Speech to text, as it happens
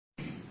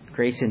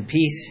Grace and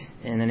peace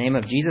in the name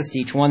of Jesus to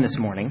each one this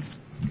morning.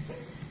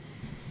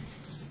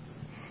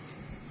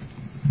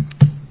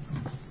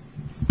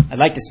 I'd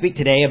like to speak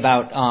today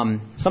about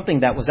something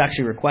that was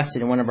actually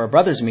requested in one of our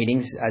brothers'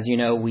 meetings. As you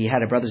know, we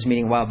had a brothers'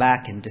 meeting a while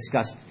back and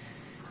discussed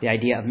the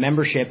idea of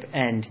membership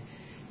and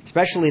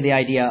especially the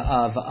idea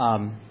of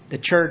the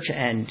church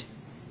and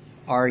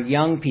our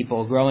young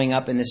people growing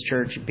up in this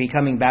church,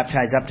 becoming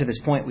baptized. Up to this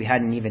point, we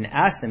hadn't even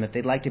asked them if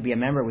they'd like to be a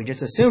member. We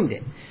just assumed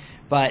it.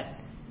 But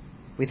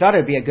we thought it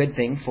would be a good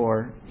thing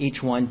for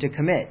each one to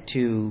commit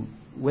to,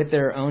 with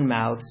their own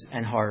mouths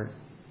and heart,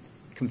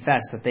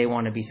 confess that they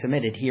want to be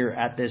submitted here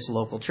at this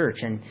local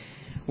church. And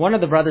one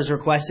of the brothers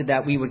requested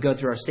that we would go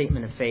through our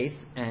statement of faith,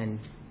 and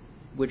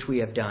which we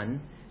have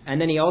done.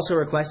 And then he also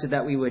requested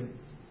that we would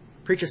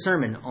preach a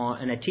sermon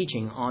and a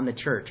teaching on the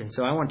church. And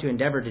so I want to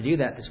endeavor to do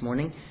that this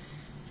morning,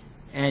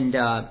 and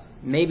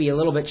maybe a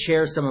little bit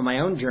share some of my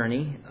own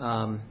journey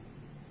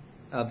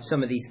of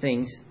some of these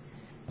things.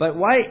 But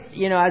why,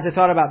 as I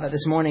thought about that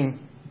this morning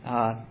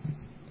and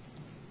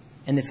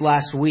this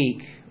last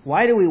week,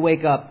 why do we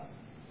wake up,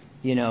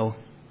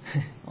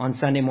 on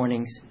Sunday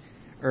mornings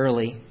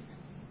early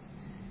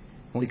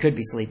when we could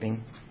be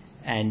sleeping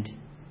and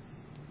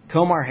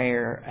comb our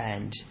hair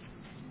and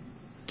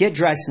get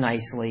dressed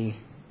nicely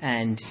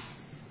and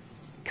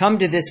come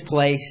to this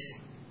place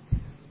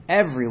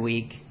every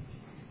week?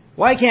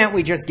 Why can't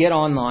we just get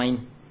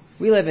online?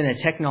 We live in a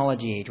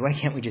technology age. Why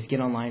can't we just get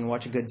online and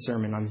watch a good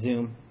sermon on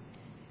Zoom?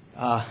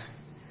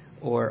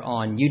 Or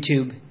on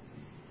YouTube,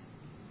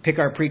 pick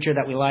our preacher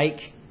that we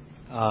like.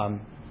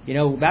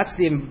 That's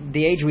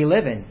the age we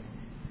live in.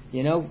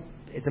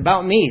 It's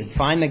about me.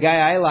 Find the guy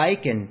I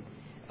like, and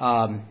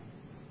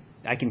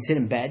I can sit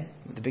in bed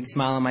with a big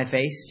smile on my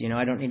face.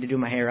 I don't need to do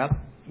my hair up.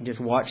 Just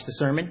watch the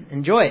sermon,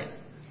 enjoy it.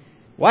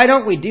 Why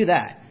don't we do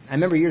that? I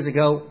remember years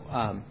ago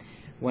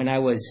when I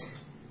was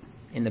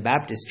in the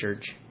Baptist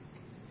church,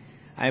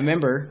 I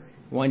remember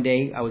one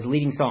day I was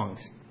leading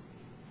songs.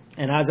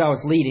 And as I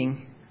was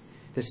leading,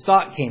 this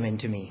thought came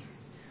into me.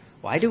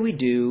 Why do we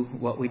do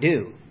what we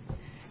do?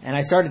 And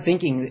I started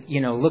thinking,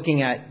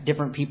 looking at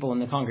different people in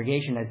the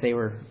congregation as they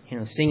were,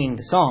 singing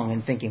the song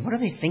and thinking, what are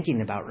they thinking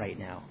about right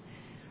now?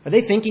 Are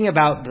they thinking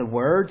about the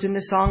words in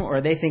the song, or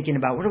are they thinking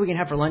about what are we going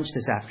to have for lunch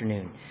this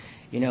afternoon?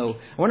 I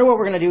wonder what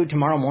we're going to do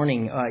tomorrow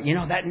morning.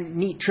 That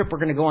neat trip we're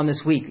going to go on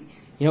this week.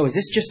 Is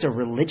this just a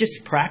religious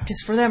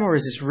practice for them, or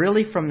is this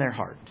really from their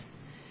heart?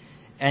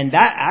 And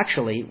that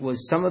actually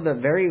was some of the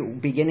very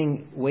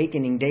beginning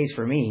awakening days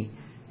for me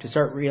to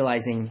start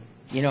realizing,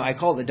 I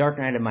call it the dark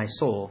night of my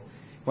soul,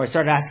 where I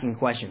started asking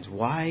questions.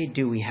 Why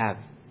do we have,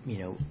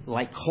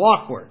 like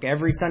clockwork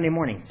every Sunday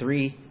morning,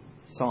 3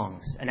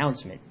 songs,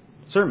 announcement,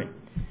 sermon,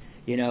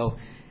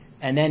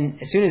 and then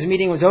as soon as the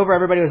meeting was over,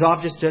 everybody was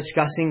off just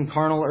discussing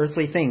carnal,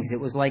 earthly things. It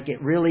was like it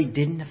really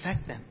didn't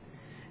affect them.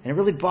 And it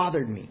really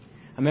bothered me.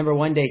 I remember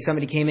one day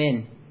somebody came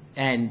in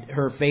and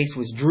her face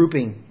was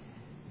drooping.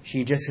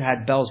 She just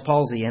had Bell's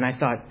palsy, and I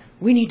thought,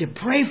 we need to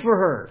pray for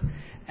her.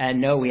 And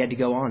no, we had to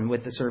go on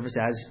with the service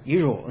as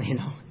usual,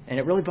 And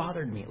it really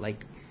bothered me.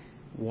 Like,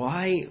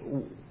 why?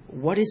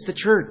 What is the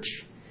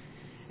church?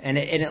 And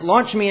it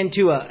launched me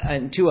into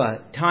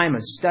a time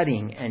of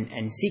studying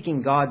and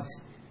seeking God's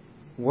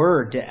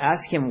Word to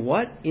ask Him,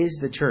 what is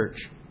the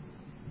church?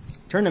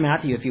 Turn to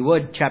Matthew, if you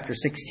would, chapter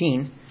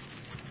 16.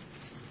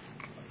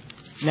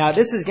 Now,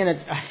 this is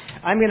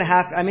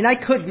I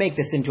could make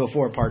this into a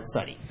 4-part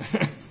study.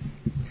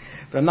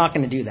 But I'm not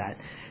going to do that.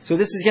 So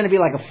this is going to be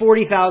like a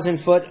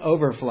 40,000-foot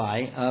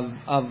overfly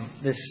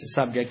of this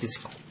subject as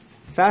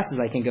fast as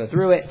I can go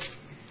through it.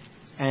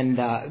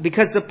 And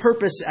because the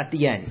purpose at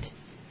the end,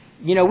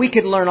 we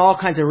could learn all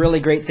kinds of really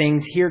great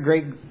things, hear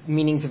great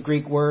meanings of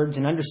Greek words,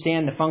 and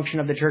understand the function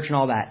of the church and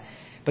all that.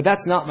 But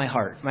that's not my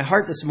heart. My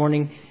heart this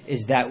morning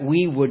is that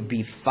we would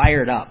be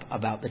fired up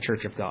about the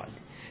church of God.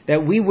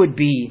 That it would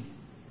be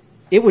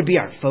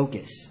our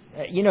focus.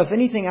 If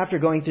anything, after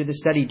going through the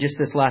study just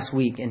this last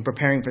week and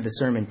preparing for the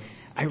sermon,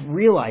 I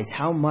realized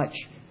how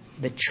much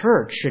the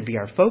church should be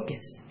our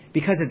focus,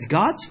 because it's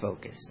God's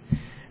focus.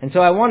 And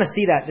so I want to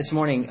see that this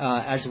morning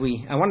I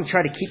want to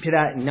try to keep to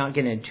that and not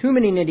get into too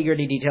many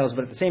nitty-gritty details,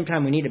 but at the same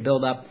time we need to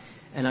build up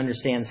and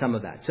understand some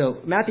of that. So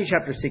Matthew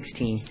chapter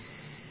 16,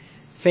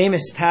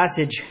 famous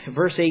passage,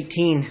 verse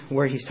 18,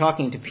 where he's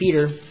talking to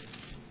Peter,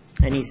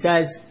 and he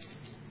says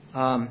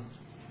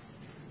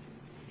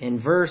in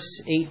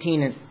verse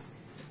 18,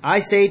 I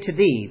say to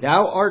thee,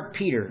 thou art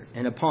Peter,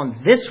 and upon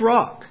this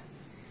rock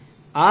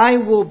I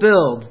will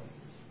build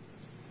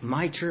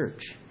my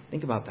church.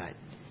 Think about that.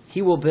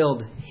 He will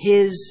build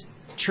His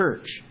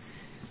church.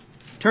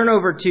 Turn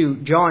over to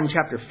John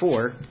chapter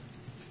 4.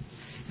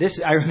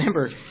 This, I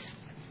remember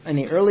in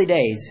the early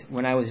days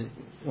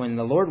when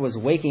the Lord was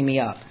waking me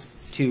up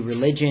to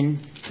religion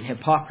and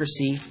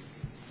hypocrisy,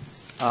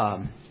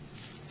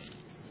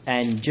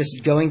 and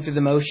just going through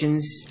the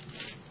motions.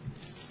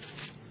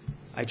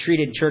 I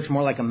treated church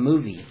more like a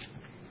movie.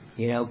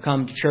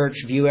 Come to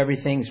church, view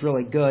everything's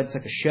really good, it's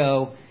like a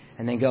show,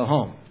 and then go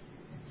home.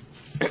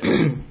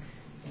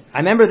 I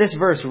remember this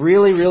verse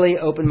really, really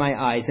opened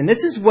my eyes. And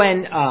this is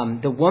when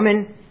the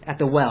woman at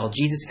the well,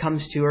 Jesus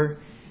comes to her,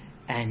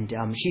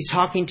 and she's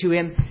talking to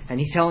him, and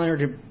he's telling her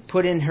to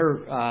put in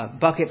her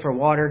bucket for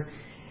water.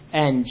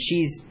 And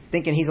she's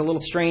thinking he's a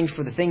little strange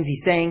for the things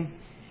he's saying.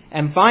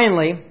 And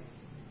finally,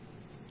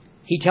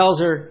 he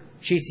tells her,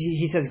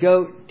 he says,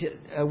 go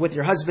with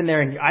your husband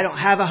there. And I don't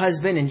have a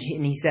husband. And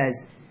he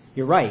says,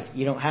 you're right.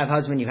 You don't have a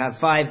husband. You have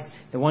 5.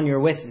 The one you're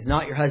with is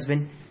not your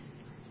husband.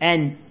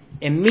 And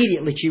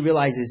immediately she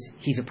realizes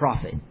he's a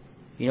prophet.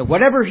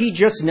 Whatever he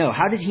just know,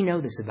 how did he know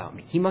this about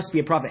me? He must be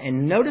a prophet.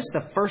 And notice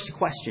the first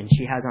question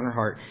she has on her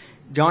heart.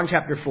 John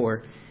chapter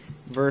 4,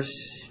 verse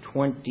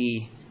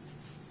 20.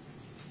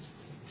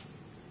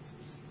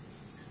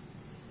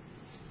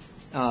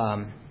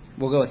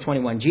 We'll go with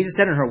 21. Jesus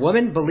said unto her,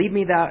 Woman, believe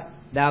me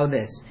thou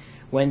this.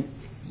 When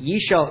ye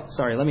shall...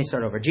 Sorry, let me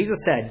start over.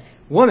 Jesus said,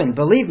 Woman,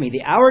 believe me,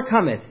 the hour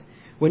cometh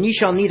when ye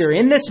shall neither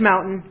in this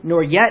mountain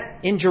nor yet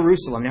in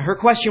Jerusalem. Now her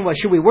question was,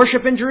 should we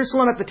worship in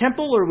Jerusalem at the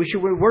temple, or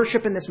should we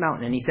worship in this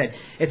mountain? And he said,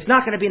 it's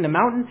not going to be in the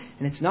mountain,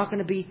 and it's not going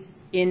to be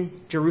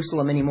in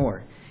Jerusalem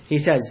anymore. He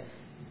says,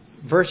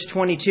 verse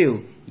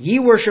 22, ye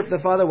worship the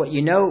Father,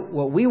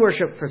 what we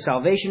worship for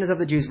salvation is of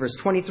the Jews. Verse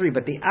 23,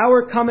 but the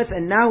hour cometh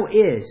and now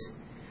is,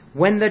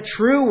 when the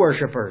true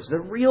worshipers,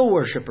 the real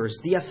worshipers,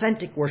 the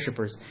authentic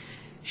worshipers,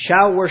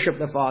 shall worship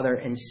the Father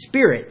in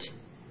spirit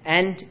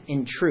and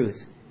in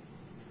truth.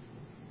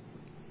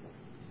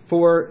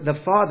 For the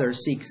Father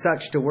seeks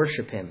such to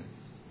worship him.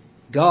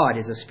 God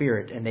is a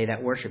spirit, and they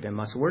that worship him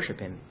must worship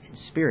him in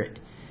spirit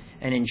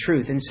and in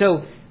truth. And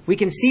so we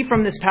can see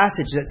from this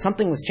passage that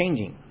something was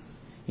changing.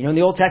 In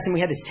the Old Testament, we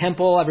had this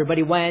temple.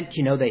 Everybody went.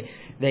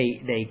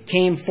 They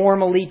came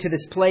formally to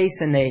this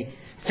place, and they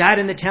sat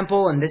in the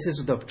temple, and this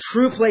is the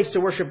true place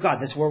to worship God.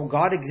 This is where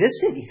God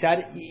existed.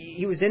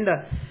 He was in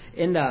the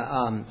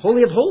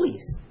Holy of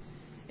Holies,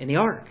 in the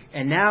ark.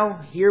 And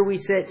now here we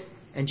sit,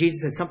 and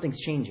Jesus says something's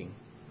changing.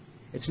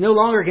 It's no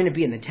longer going to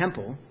be in the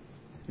temple.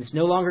 It's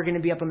no longer going to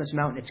be up on this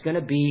mountain. It's going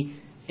to be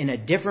in a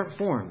different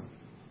form.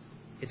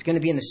 It's going to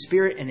be in the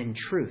spirit and in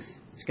truth.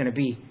 It's going to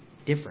be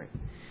different.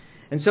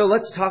 And so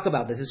let's talk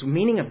about this. This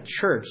meaning of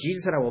church.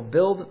 Jesus said, I will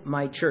build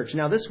my church.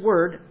 Now this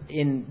word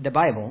in the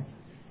Bible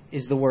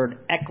is the word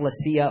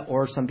ecclesia,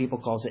 or some people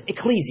call it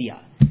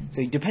ecclesia.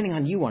 So depending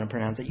on how you want to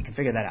pronounce it, you can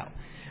figure that out.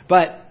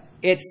 But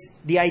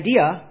the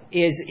idea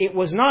is it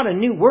was not a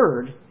new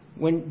word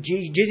when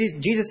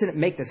Jesus didn't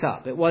make this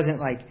up. It wasn't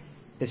like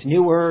this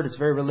new word, it's a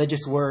very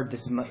religious word,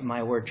 this is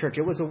my word church.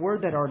 It was a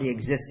word that already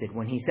existed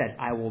when he said,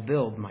 I will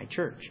build my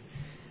church.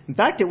 In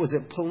fact, it was a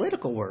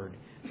political word,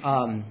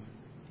 a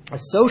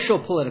social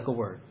political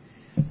word.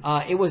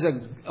 It was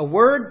a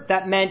word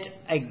that meant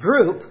a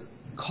group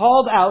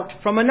called out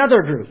from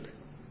another group.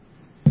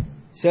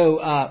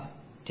 So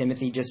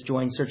Timothy just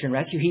joined Search and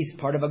Rescue. He's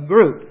part of a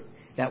group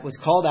that was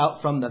called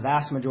out from the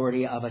vast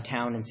majority of a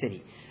town and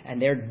city.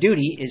 And their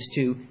duty is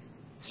to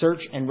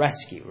search and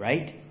rescue,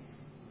 right?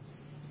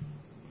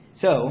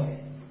 So,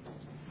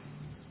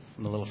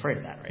 I'm a little afraid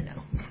of that right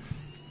now.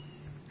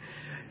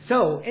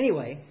 So,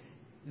 anyway,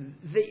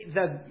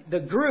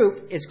 the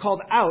group is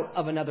called out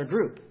of another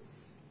group.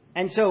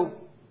 And so,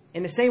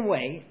 in the same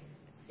way,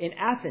 in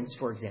Athens,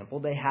 for example,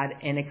 they had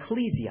an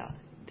ecclesia,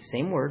 the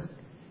same word,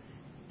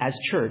 as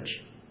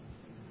church.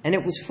 And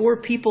it was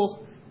for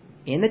people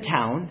in the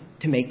town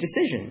to make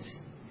decisions.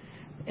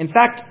 In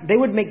fact, they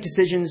would make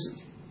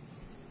decisions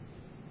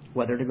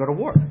whether to go to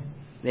war.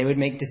 They would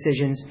make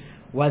decisions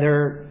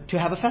whether to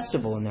have a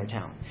festival in their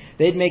town.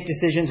 They'd make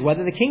decisions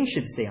whether the king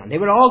should stay on. They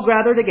would all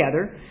gather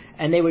together,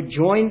 and they would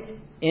join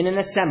in an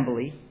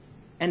assembly,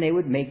 and they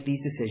would make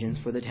these decisions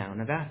for the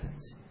town of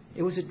Athens.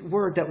 It was a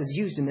word that was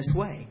used in this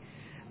way.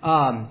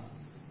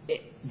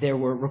 There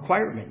were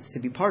requirements to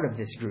be part of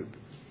this group.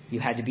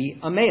 You had to be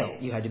a male.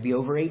 You had to be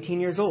over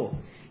 18 years old.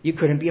 You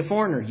couldn't be a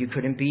foreigner. You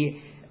couldn't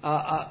be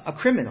a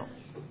criminal.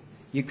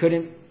 You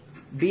couldn't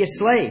be a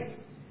slave.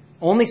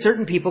 Only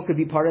certain people could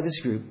be part of this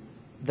group,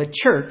 the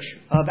Church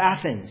of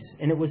Athens.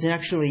 And it was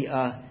actually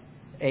a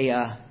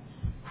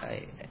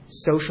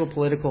social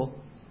political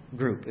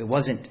group. It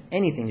wasn't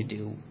anything to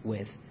do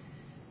with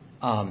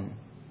the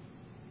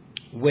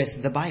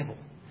Bible.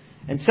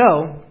 And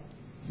so,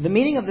 the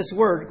meaning of this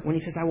word, when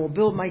he says, I will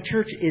build my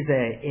church,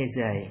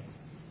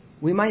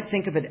 we might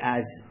think of it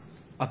as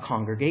a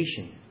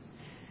congregation.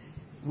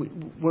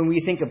 When we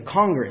think of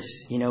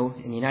Congress, in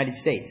the United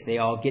States, they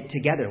all get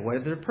together. What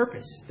is their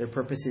purpose? Their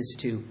purpose is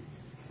to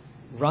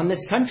run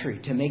this country,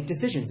 to make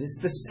decisions. It's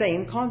the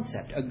same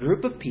concept. A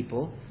group of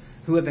people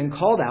who have been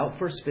called out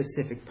for a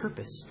specific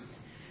purpose.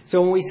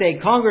 So when we say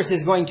Congress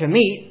is going to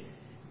meet,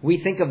 we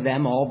think of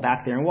them all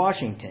back there in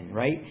Washington,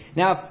 right?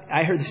 Now,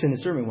 I heard this in the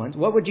sermon once.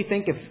 What would you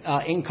think if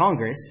in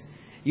Congress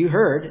you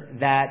heard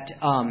that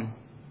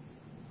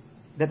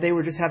they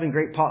were just having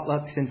great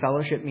potlucks and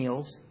fellowship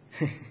meals?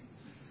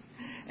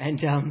 And,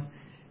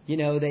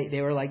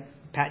 they were like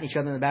patting each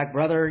other in the back.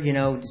 Brother,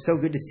 it's so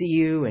good to see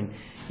you. And,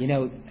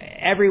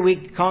 every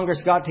week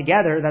Congress got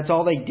together. That's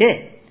all they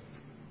did.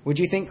 Would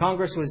you think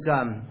Congress was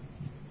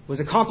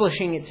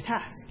accomplishing its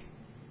task?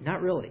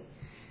 Not really.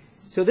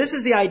 So this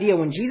is the idea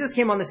when Jesus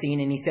came on the scene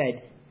and he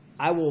said,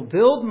 I will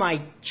build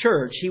my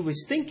church. He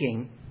was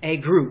thinking a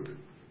group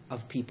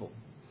of people.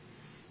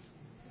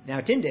 Now,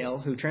 Tyndale,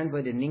 who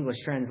translated an English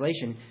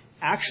translation,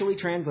 actually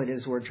translated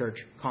this word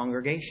church,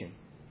 congregation.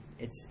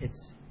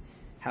 It's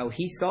how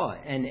he saw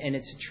it, and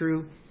it's a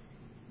true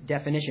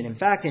definition. In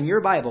fact, in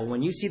your Bible,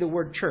 when you see the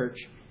word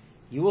church,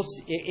 you will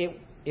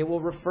it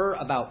will refer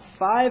about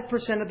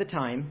 5% of the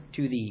time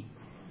to the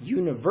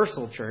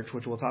universal church,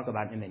 which we'll talk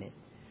about in a minute.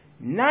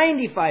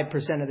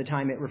 95% of the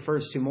time it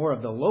refers to more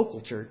of the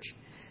local church.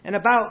 And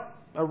about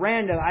a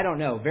random, I don't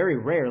know, very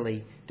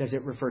rarely does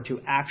it refer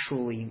to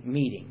actually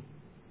meeting.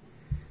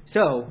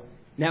 So,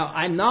 now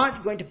I'm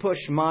not going to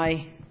push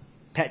my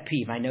pet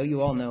peeve. I know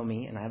you all know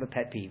me, and I have a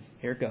pet peeve.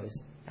 Here it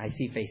goes. I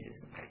see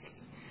faces.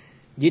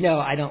 You know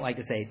I don't like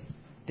to say,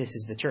 this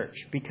is the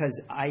church,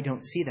 because I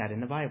don't see that in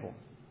the Bible.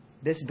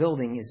 This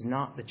building is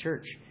not the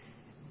church.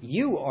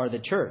 You are the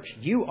church.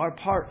 You are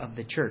part of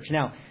the church.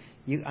 Now,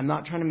 I'm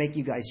not trying to make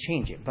you guys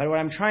change it, but what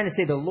I'm trying to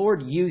say, the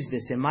Lord used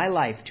this in my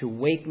life to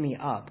wake me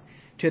up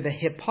to the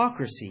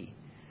hypocrisy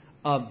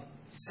of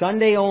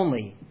Sunday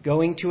only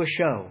going to a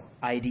show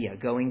idea,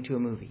 going to a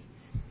movie,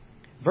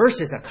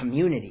 versus a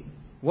community.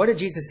 What did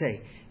Jesus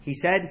say? He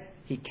said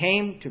he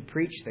came to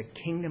preach the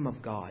kingdom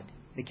of God.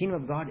 The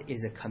kingdom of God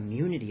is a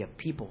community of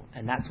people,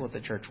 and that's what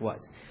the church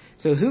was.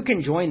 So who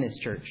can join this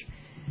church?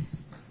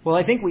 Well,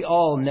 I think we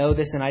all know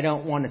this, and I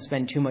don't want to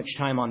spend too much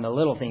time on the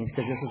little things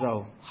because this is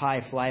a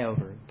high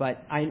flyover.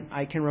 But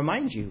I can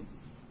remind you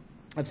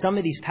of some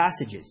of these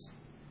passages.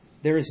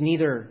 There is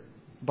neither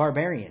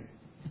barbarian,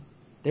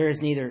 there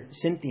is neither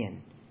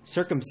Scythian,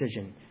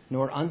 circumcision,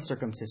 nor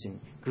uncircumcision,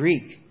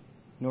 Greek,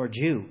 nor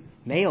Jew,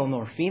 male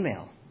nor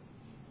female,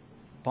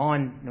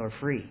 bond nor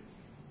free.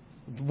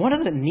 One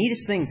of the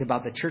neatest things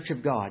about the Church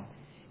of God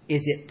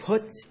is it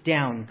puts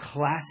down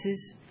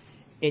classes,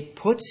 it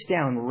puts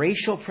down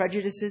racial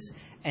prejudices,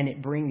 and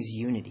it brings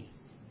unity.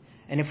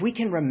 And if we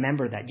can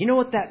remember that, you know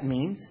what that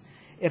means?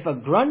 If a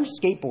grunge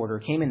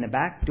skateboarder came in the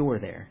back door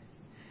there,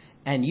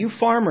 and you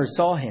farmers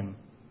saw him,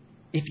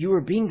 if you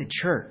were being the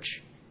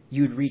church,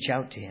 you'd reach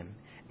out to him.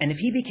 And if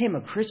he became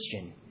a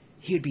Christian,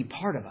 he would be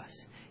part of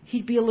us.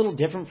 He'd be a little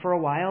different for a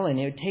while, and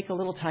it would take a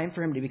little time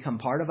for him to become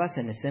part of us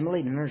and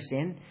assimilate and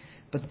understand.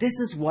 But this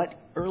is what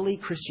early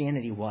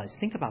Christianity was.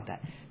 Think about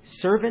that.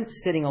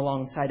 Servants sitting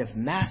alongside of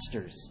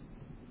masters.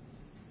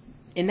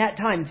 In that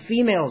time,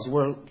 females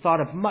were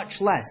thought of much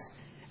less,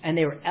 and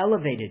they were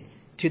elevated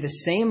to the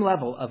same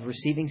level of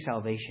receiving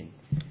salvation.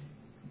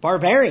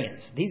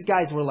 Barbarians. These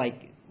guys were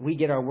like, we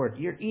get our word,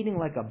 you're eating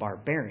like a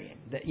barbarian.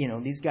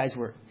 These guys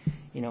were,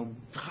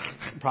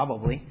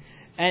 probably.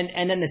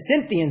 And then the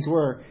Scythians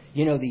were,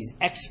 these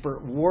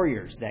expert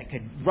warriors that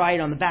could ride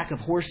on the back of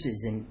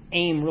horses and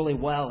aim really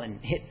well and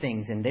hit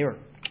things, and they were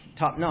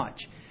top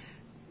notch.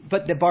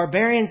 But the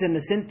barbarians and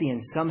the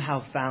Scythians somehow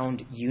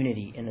found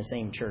unity in the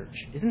same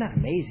church. Isn't that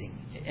amazing?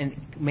 And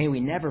may we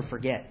never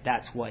forget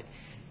that's what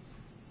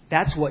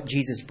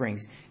Jesus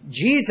brings.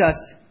 Jesus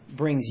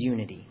brings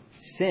unity.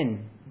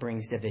 Sin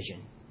brings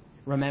division.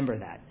 Remember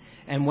that.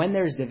 And when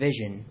there's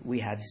division, we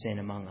have sin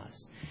among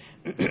us.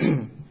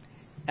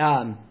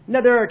 Now,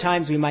 there are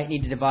times we might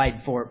need to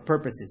divide for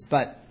purposes,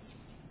 but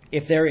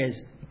if there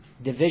is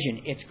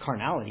division, it's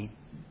carnality.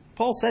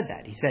 Paul said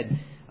that. He said,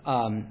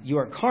 you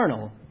are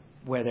carnal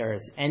where there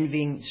is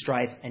envying,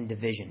 strife, and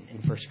division in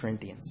 1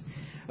 Corinthians.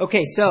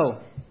 Okay, so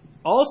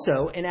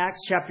also in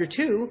Acts chapter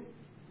 2,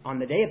 on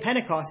the day of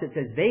Pentecost, it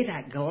says, they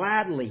that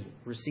gladly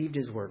received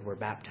his word were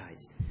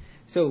baptized.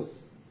 So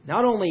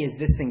not only is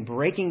this thing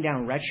breaking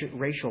down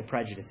racial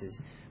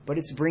prejudices, but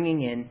it's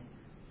bringing in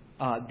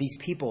these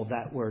people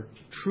that were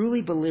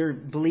truly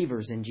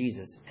believers in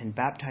Jesus and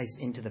baptized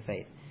into the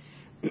faith.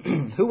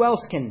 Who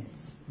else can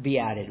be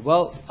added?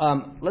 Well,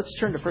 let's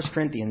turn to 1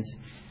 Corinthians.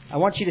 I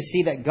want you to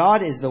see that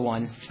God is the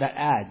one that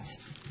adds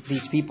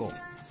these people.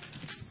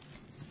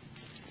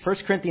 1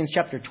 Corinthians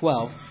chapter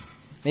 12.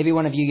 Maybe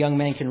one of you young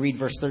men can read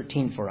verse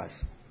 13 for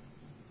us.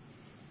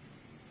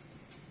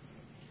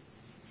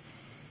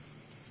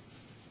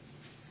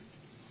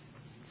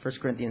 1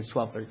 Corinthians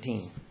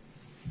 12:13.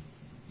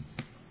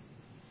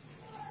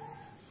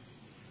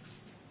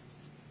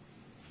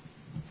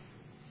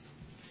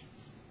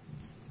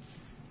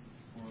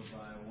 For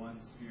by one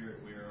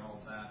Spirit we are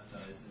all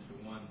baptized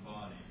into one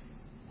body,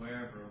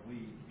 wherever we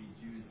be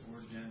Jews or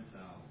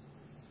Gentiles,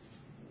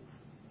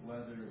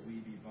 whether we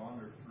be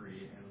bond or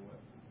free,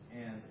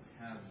 and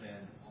have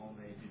been all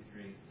made to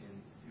drink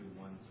into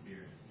one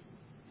Spirit.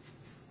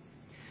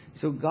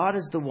 So God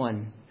is the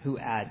one who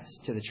adds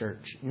to the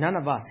church. None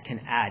of us can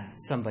add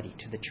somebody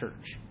to the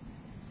church.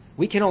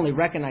 We can only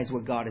recognize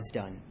what God has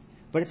done.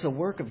 But it's a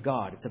work of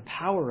God. It's a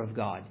power of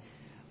God.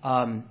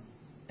 And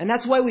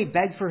that's why we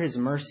beg for his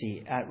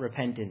mercy at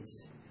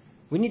repentance.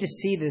 We need to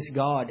see this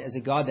God as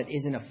a God that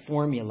isn't a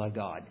formula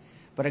God,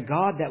 but a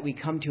God that we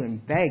come to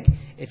and beg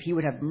if he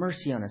would have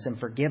mercy on us and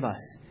forgive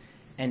us.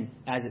 And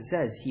as it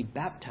says, he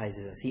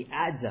baptizes us. He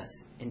adds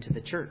us into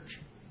the church.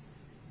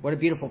 What a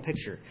beautiful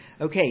picture.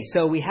 Okay,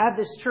 so we have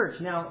this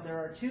church. Now, there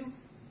are two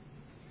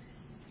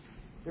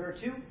There are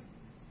two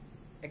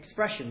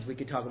expressions we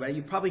could talk about.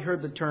 You've probably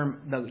heard the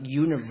term the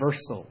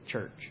universal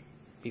church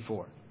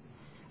before.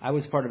 I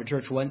was part of a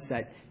church once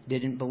that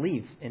didn't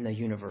believe in the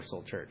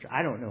universal church.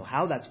 I don't know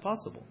how that's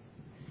possible.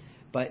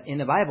 But in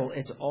the Bible,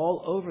 it's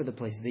all over the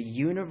place. The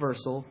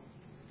universal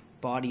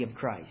body of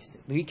Christ.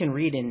 We can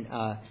read in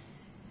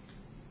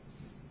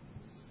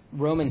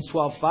Romans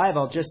 12:5.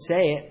 I'll just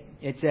say it.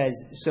 It says,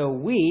 "So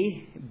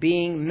we,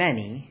 being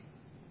many,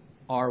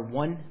 are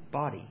one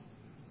body,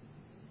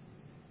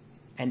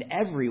 and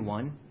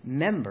everyone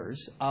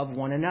members of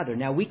one another."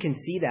 Now, we can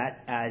see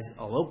that as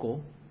a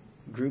local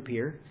group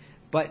here,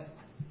 but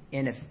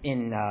in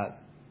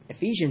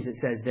Ephesians it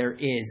says there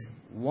is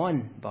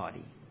one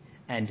body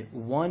and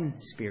one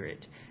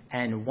Spirit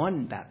and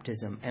one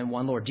baptism and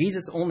one Lord.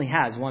 Jesus only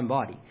has one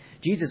body.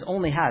 Jesus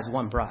only has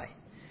one bride.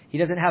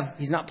 He's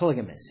not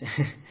polygamous.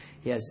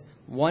 He has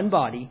one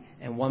body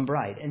and one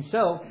bride. And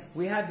so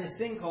we have this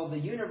thing called the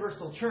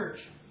universal church.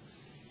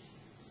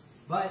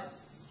 But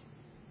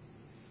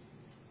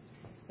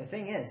the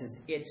thing is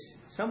it's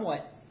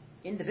somewhat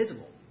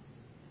indivisible.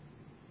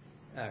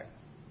 Did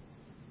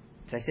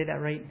I say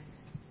that right?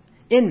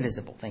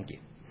 Invisible, thank you.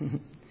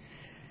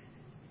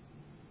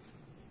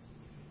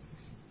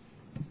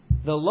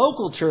 The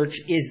local church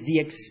is the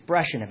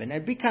expression of it. And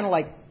it'd be kind of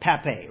like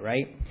Pape,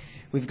 right?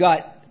 We've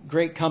got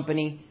great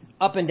company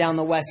up and down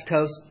the West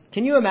Coast.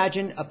 Can you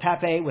imagine a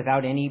Pape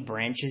without any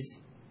branches?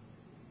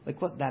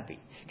 Like, what would that be?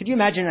 Could you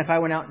imagine if I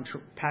went out and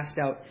passed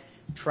out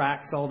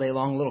tracts all day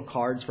long, little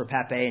cards for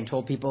Pape, and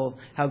told people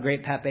how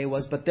great Pape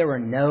was, but there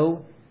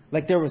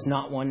was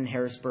not one in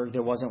Harrisburg,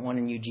 there wasn't one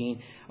in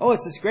Eugene. Oh,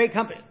 it's this great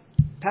company.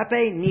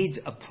 Pape needs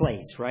a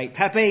place, right?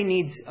 Pape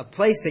needs a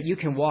place that you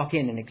can walk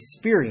in and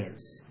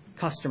experience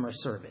customer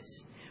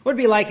service. What would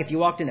it be like if you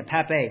walked into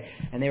Pape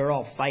and they were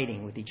all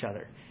fighting with each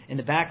other in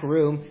the back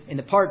room, in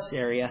the parts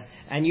area,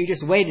 and you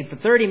just waited for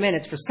 30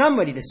 minutes for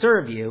somebody to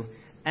serve you,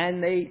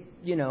 and they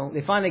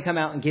finally come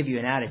out and give you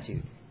an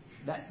attitude?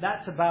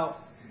 That's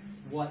about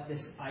what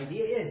this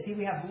idea is. See,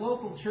 we have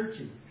local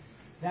churches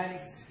that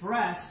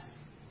express,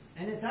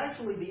 and it's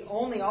actually the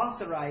only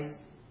authorized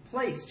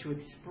place to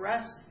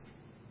express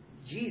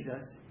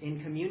Jesus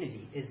in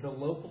community is the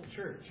local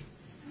church.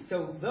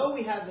 So though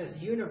we have this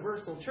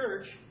universal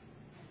church,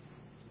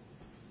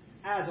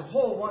 as a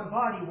whole, one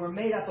body, we're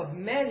made up of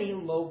many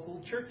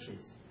local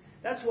churches.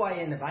 That's why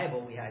in the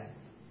Bible we had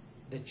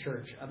the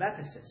church of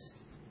Ephesus.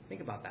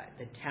 Think about that.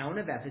 The town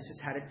of Ephesus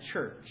had a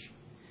church.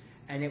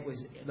 And it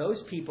was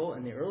those people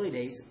in the early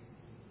days,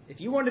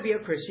 if you wanted to be a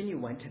Christian, you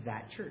went to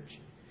that church.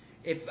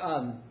 If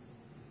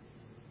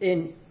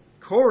in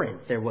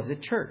Corinth there was a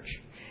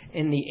church.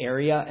 In the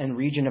area and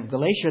region of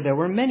Galatia, there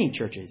were many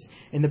churches.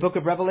 In the book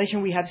of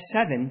Revelation, we have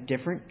 7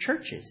 different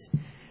churches.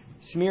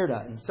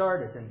 Smyrna and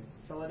Sardis and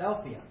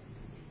Philadelphia.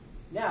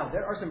 Now,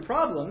 there are some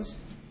problems.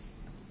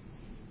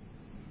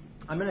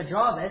 I'm going to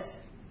draw this.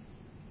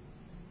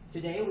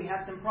 Today, we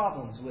have some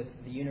problems with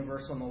the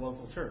universal and the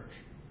local church.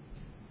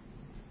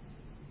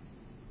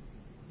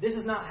 This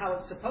is not how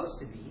it's supposed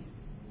to be,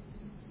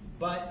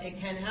 but it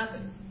can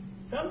happen.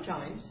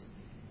 Sometimes,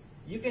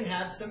 you can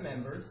have some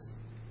members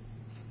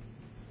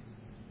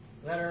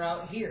that are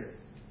out here.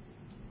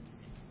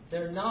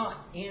 They're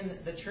not in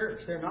the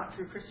church. They're not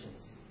true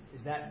Christians.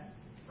 Is that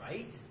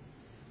right?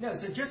 No.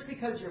 So just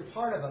because you're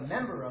part of a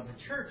member of a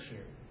church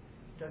here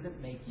doesn't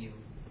make you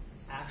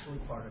actually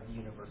part of the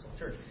universal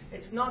church.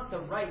 It's not the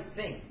right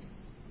thing.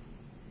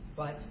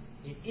 But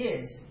it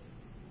is.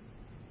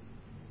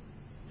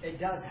 It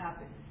does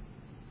happen.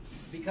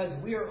 Because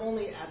we are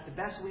only, at the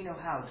best we know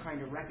how, trying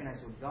to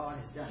recognize what God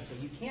has done. So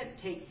you can't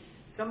take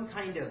some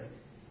kind of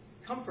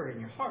comfort in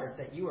your heart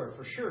that you are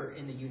for sure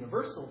in the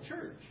universal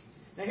church.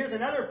 Now here's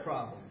another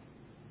problem.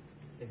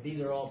 If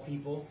these are all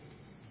people,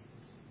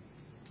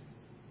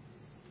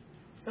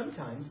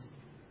 sometimes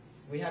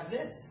we have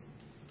this.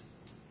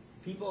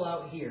 People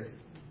out here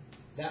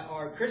that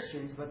are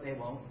Christians, but they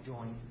won't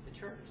join the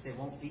church. They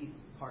won't be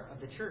part of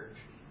the church.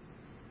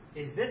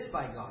 Is this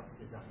by God's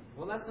design?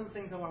 Well, that's some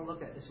things I want to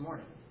look at this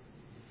morning.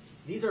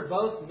 These are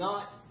both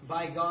not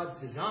by God's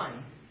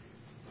design,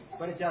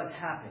 but it does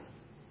happen.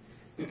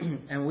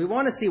 And we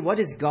want to see what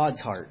is God's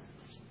heart.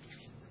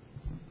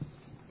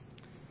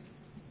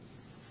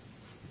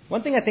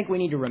 One thing I think we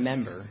need to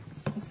remember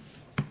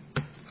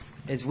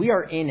is we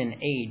are in an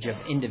age of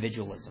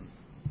individualism.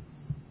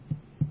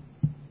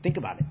 Think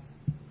about it.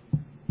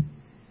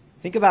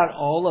 Think about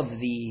all of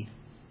the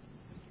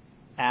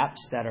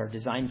apps that are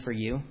designed for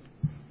you.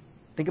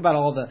 Think about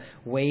all the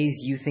ways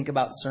you think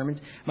about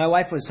sermons. My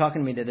wife was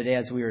talking to me the other day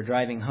as we were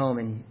driving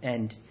home,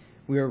 and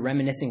we were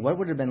reminiscing what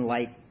would it have been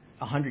like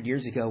 100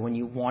 years ago when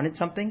you wanted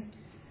something.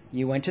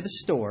 You went to the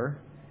store,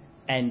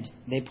 and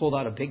they pulled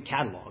out a big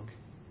catalog,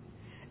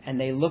 and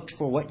they looked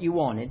for what you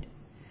wanted,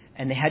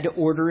 and they had to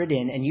order it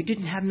in, and you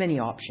didn't have many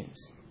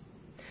options.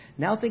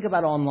 Now think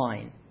about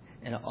online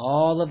and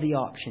all of the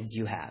options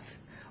you have,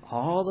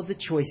 all of the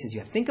choices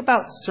you have. Think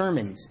about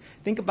sermons.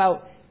 Think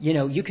about,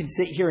 you can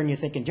sit here and you're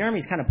thinking,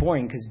 Jeremy's kind of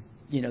boring because,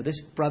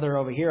 this brother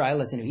over here I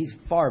listen to, he's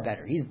far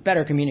better. He's a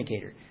better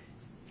communicator.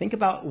 Think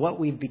about what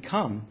we've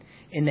become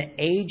in the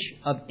age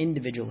of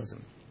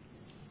individualism.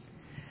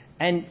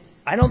 And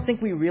I don't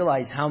think we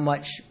realize how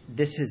much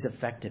this has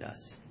affected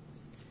us.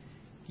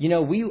 You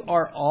know, we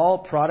are all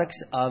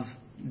products of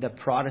the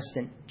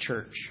Protestant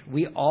church.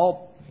 We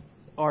all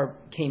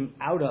came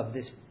out of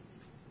this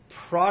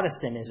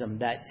Protestantism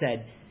that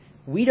said,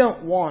 we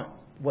don't want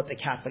what the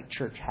Catholic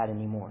Church had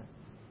anymore.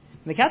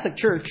 And the Catholic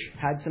Church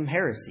had some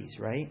heresies,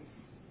 right?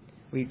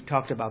 We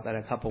talked about that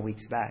a couple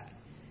weeks back.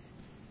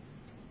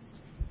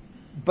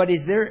 But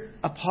is there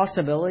a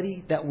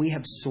possibility that we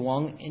have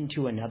swung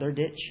into another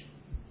ditch?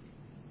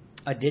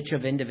 A ditch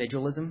of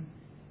individualism?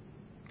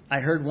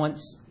 I heard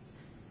once,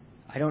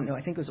 I don't know,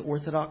 I think it was an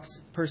Orthodox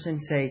person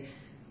say,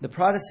 the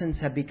Protestants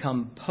have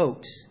become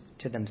popes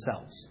to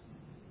themselves.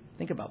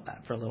 Think about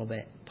that for a little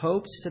bit.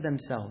 Popes to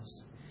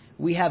themselves.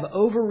 We have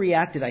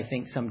overreacted, I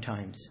think,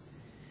 sometimes.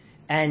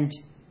 And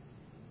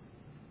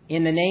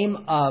in the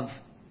name of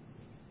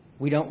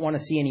we don't want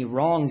to see any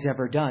wrongs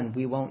ever done,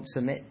 we won't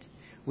submit.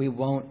 We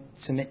won't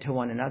submit to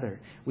one another.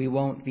 We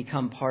won't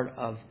become part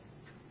of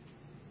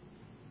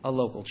a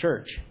local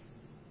church.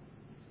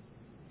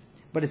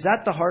 But is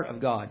that the heart of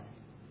God?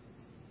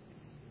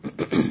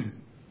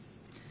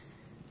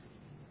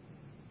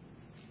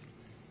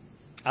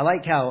 I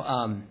like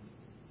how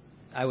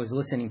I was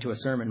listening to a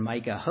sermon,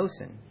 Micah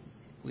Hosen.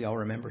 We all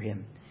remember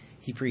him.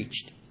 He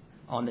preached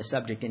on the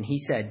subject, and he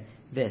said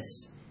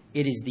this: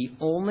 it is the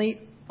only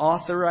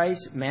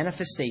authorized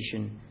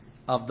manifestation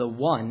of the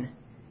one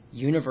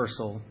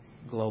universal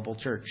global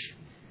church.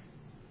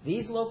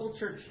 These local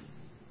churches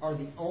are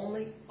the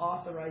only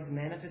authorized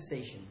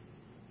manifestation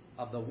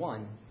of the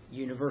one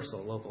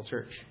universal local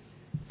church.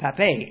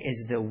 Pape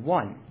is the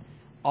one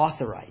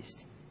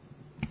authorized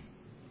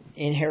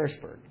in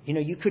Harrisburg. You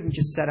know, you couldn't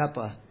just set up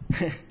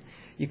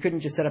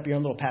your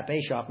own little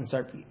Pape shop and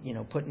start,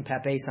 putting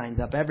Pape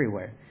signs up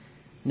everywhere.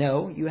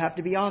 No, you have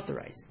to be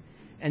authorized.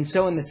 And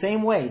so in the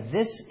same way,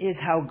 this is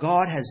how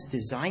God has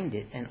designed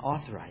it and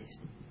authorized.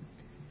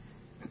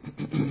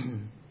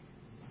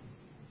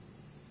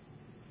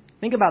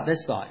 Think about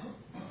this thought.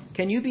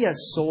 Can you be a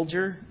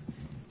soldier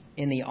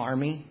in the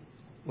army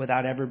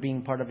without ever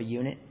being part of a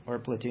unit or a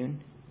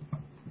platoon?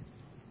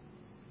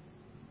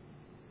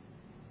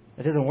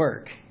 That doesn't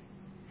work.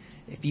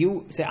 If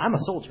you say, I'm a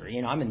soldier,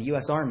 I'm in the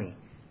U.S. Army,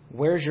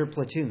 where's your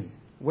platoon?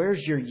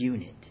 Where's your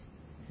unit?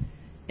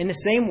 In the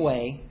same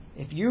way,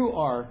 if you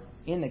are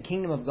in the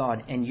kingdom of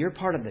God and you're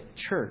part of the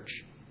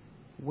church,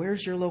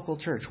 where's your local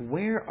church?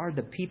 Where are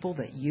the people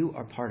that you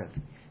are part of,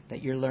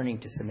 that you're learning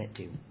to submit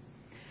to?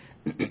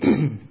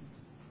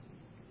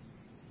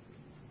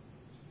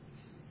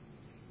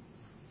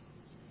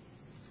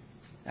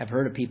 I've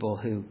heard of people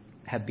who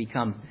have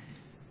become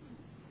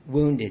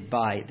wounded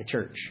by the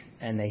church,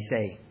 and they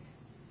say,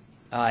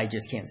 I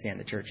just can't stand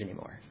the church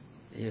anymore.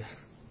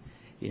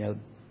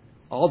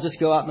 I'll just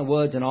go out in the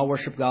woods and I'll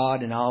worship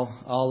God, and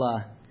I'll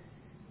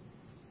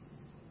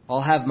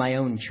have my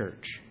own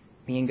church,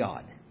 me and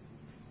God.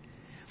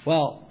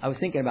 Well, I was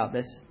thinking about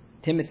this.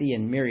 Timothy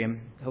and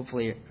Miriam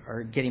hopefully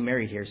are getting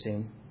married here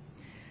soon.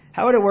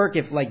 How would it work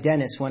if, like,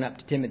 Dennis went up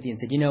to Timothy and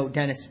said,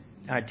 Dennis,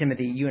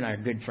 Timothy, you and I are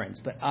good friends,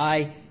 but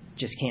I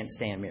just can't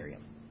stand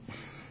Miriam.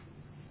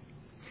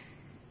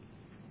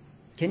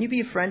 Can you be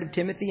a friend of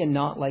Timothy and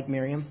not like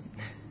Miriam?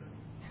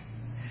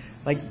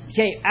 Like,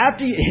 okay,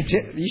 after you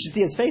should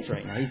see his face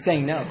right now. He's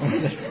saying no.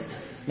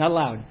 Not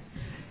allowed.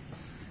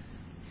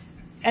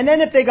 And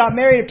then if they got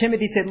married, if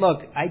Timothy said,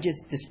 look, I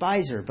just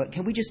despise her, but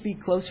can we just be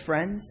close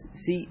friends?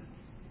 See,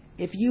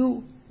 if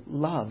you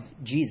love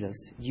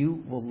Jesus,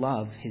 you will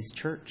love his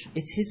church.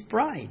 It's his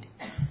bride.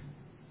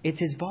 It's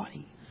his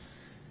body.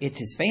 It's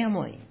his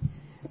family.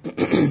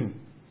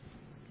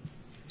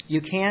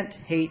 You can't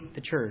hate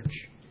the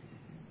church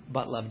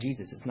but love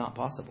Jesus. It's not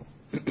possible.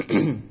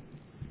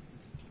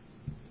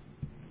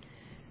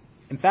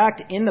 In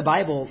fact, in the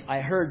Bible,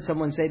 I heard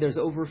someone say there's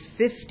over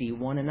 50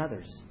 one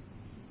another's.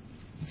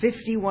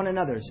 50 one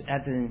another's,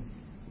 as in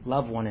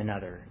love one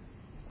another.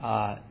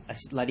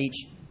 Let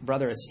each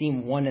brother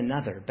esteem one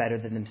another better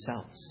than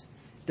themselves.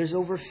 There's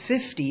over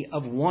 50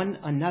 of one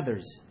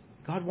another's.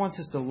 God wants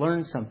us to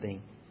learn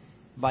something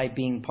by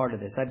being part of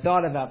this. I've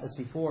thought about this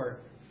before.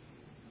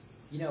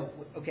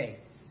 Okay,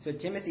 so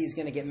Timothy's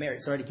going to get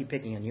married. Sorry to keep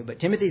picking on you, but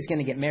Timothy's going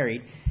to get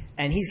married,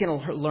 and he's going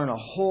to learn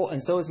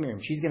and so is Miriam.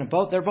 They're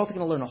both going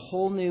to learn a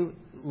whole new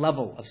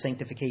level of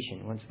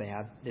sanctification once they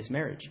have this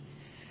marriage.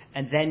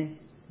 And then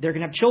they're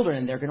going to have children,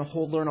 and they're going to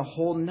learn a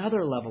whole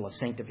nother level of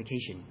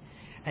sanctification.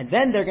 And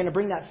then they're going to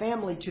bring that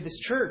family to this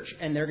church,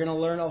 and they're going to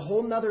learn a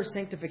whole nother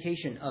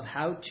sanctification of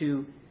how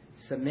to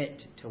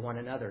submit to one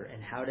another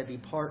and how to be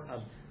part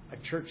of a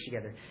church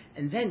together.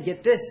 And then,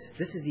 get this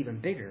is even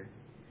bigger.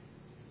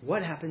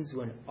 What happens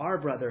when our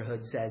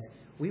brotherhood says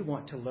we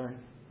want to learn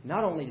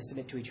not only to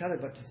submit to each other,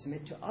 but to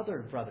submit to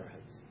other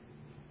brotherhoods?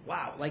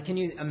 Wow. Like, can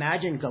you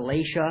imagine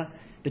Galatia,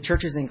 the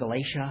churches in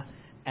Galatia,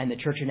 and the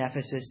church in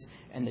Ephesus,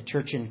 and the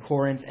church in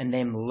Corinth, and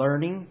them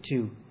learning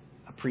to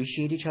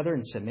appreciate each other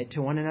and submit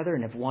to one another?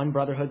 And if one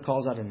brotherhood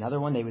calls out another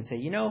one, they would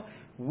say,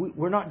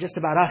 we're not just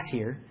about us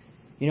here.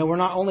 We're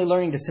not only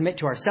learning to submit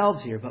to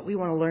ourselves here, but we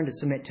want to learn to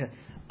submit to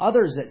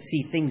others that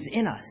see things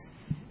in us.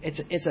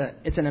 It's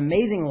an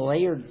amazing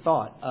layered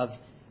thought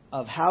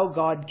of how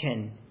God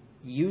can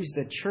use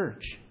the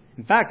church.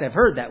 In fact, I've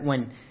heard that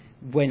when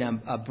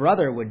a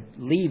brother would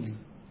leave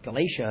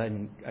Galatia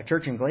and a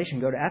church in Galatia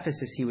and go to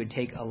Ephesus, he would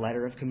take a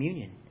letter of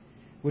communion,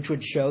 which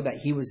would show that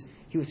he was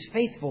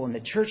faithful in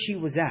the church he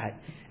was at,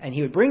 and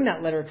he would bring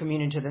that letter of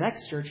communion to the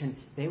next church, and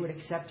they would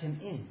accept him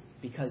in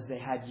because they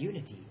had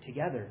unity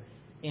together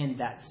in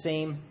that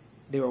same.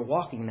 They were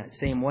walking that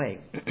same way.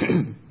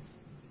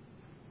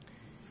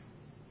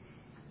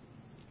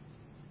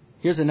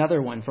 Here's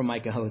another one from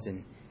Micah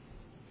Hosen.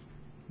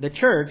 The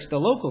church, the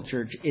local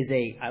church, is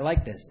I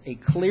like this, a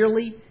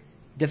clearly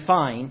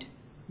defined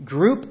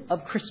group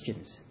of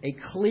Christians. A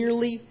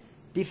clearly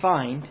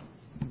defined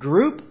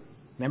group,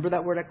 remember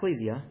that word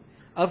ecclesia,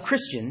 of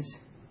Christians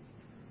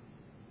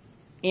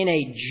in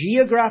a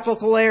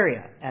geographical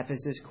area,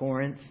 Ephesus,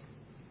 Corinth,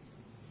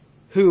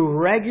 who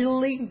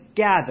regularly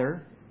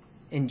gather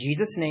in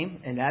Jesus' name,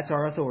 and that's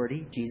our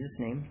authority, Jesus'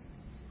 name,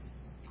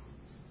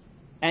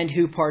 and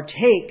who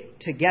partake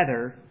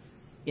together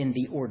in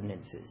the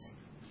ordinances.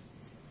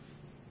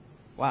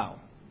 Wow.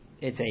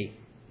 It's a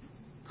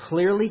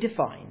clearly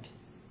defined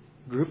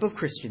group of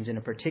Christians in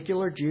a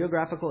particular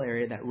geographical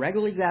area that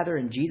regularly gather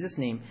in Jesus'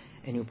 name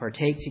and who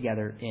partake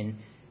together in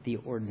the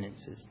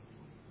ordinances.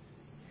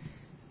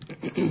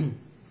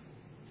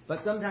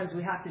 But sometimes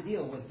we have to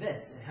deal with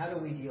this. And how do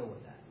we deal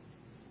with that?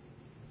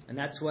 And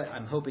that's what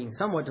I'm hoping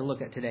somewhat to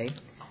look at today.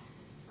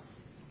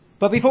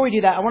 But before we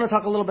do that, I want to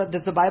talk a little bit.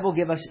 Does the Bible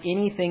give us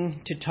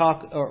anything to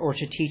talk or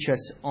to teach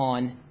us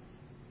on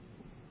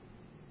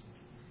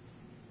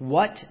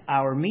what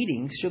our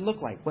meetings should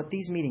look like? What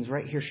these meetings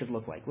right here should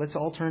look like? Let's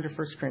all turn to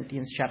 1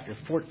 Corinthians chapter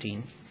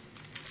 14.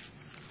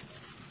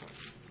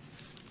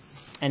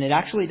 And it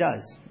actually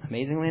does,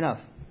 amazingly enough.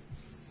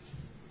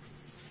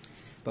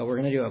 But we're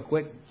going to do a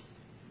quick,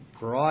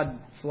 broad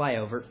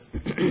flyover.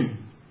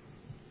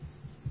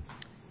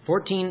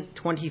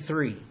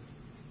 14:23.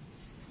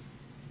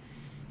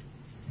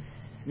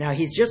 Now,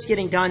 he's just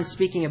getting done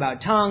speaking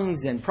about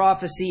tongues and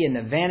prophecy and the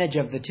advantage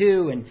of the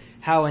two, and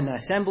how in the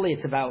assembly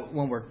it's about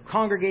when we're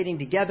congregating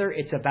together,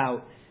 it's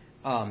about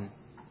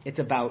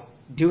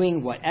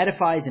doing what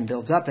edifies and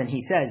builds up. And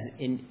he says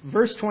in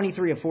verse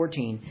 23 of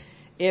 14,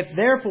 if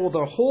therefore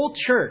the whole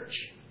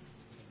church,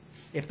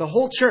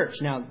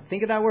 now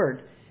think of that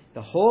word,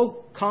 the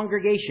whole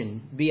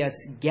congregation be us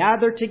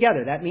gathered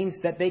together, that means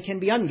that they can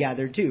be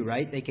ungathered too,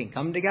 right? They can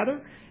come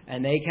together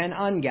and they can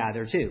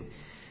ungather too.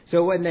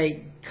 So when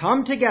they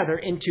come together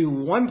into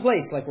one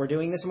place like we're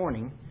doing this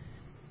morning,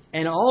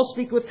 and all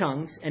speak with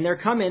tongues, and there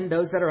come in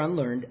those that are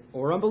unlearned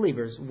or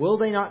unbelievers, will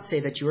they not say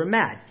that you are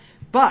mad?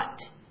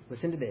 But,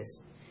 listen to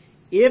this,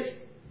 if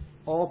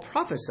all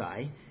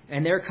prophesy,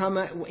 and there come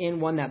in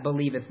one that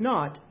believeth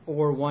not,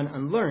 or one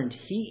unlearned,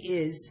 he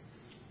is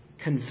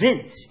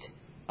convinced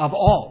of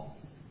all.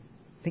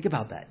 Think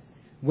about that.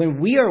 When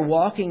we are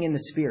walking in the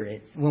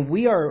Spirit, when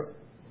we are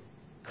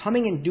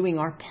coming and doing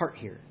our part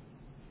here,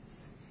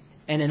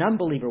 and an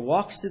unbeliever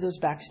walks through those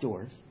back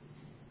doors,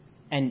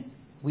 and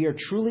we are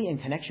truly in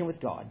connection with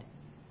God,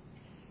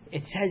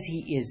 it says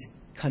he is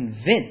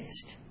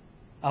convinced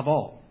of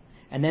all.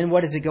 And then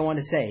what does it go on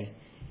to say?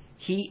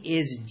 He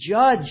is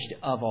judged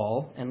of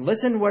all. And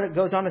listen what it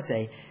goes on to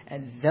say.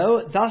 And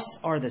thus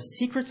are the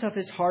secrets of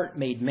his heart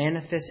made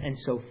manifest. And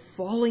so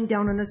falling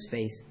down on his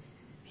face,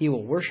 he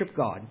will worship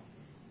God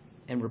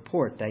and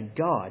report that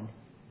God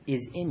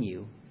is in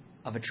you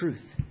of a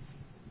truth.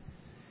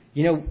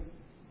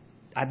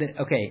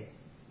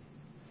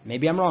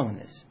 Maybe I'm wrong on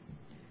this,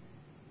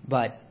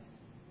 but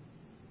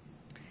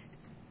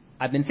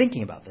I've been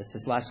thinking about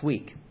this last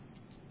week.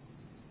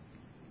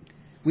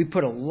 We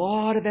put a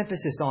lot of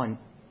emphasis on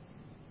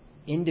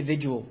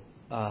individual,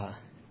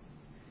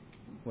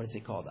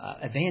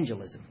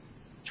 evangelism,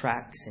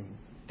 tracts and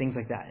things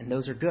like that. And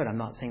those are good. I'm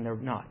not saying they're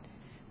not.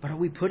 But are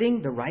we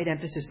putting the right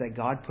emphasis that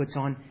God puts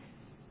on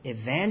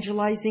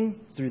evangelizing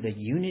through the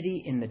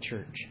unity in the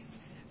church,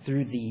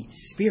 through the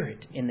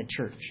Spirit in the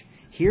church?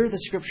 Here the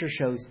Scripture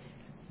shows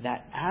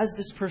that as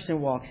this person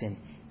walks in,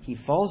 he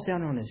falls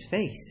down on his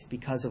face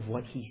because of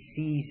what he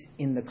sees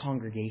in the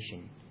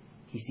congregation.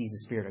 He sees the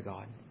Spirit of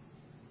God.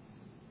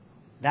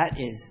 That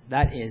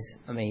is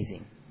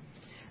amazing.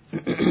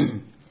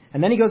 And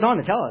then he goes on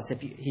to tell us,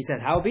 he said,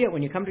 howbeit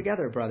when you come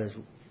together, brothers,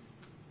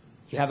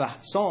 you have a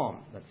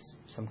psalm, that's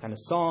some kind of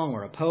song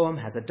or a poem,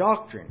 has a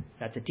doctrine,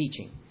 that's a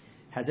teaching,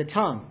 has a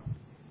tongue,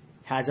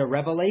 has a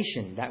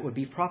revelation, that would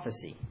be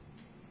prophecy,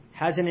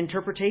 has an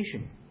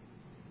interpretation.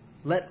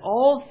 Let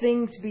all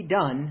things be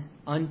done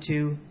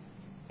unto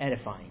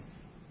edifying.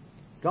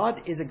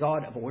 God is a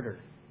God of order.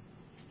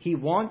 He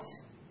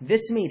wants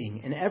this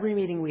meeting and every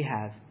meeting we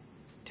have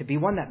to be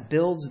one that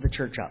builds the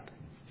church up.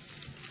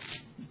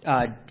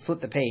 Flip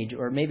the page,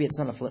 or maybe it's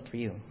not a flip for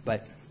you,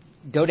 but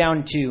go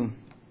down to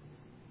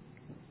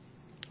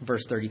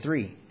verse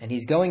 33. And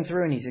he's going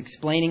through and he's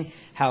explaining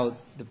how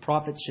the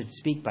prophets should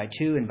speak by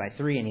 2 and by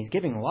 3, and he's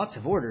giving lots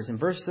of orders. In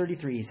verse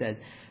 33 he says,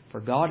 For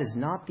God is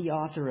not the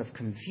author of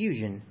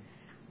confusion,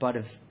 but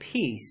of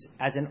peace,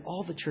 as in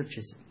all the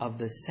churches of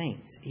the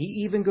saints.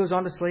 He even goes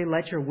on to say,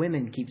 let your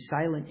women keep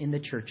silent in the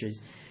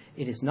churches.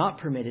 It is not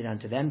permitted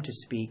unto them to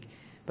speak,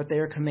 but they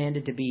are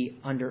commanded to be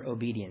under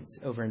obedience.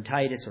 Over in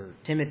Titus or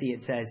Timothy,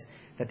 it says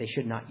that they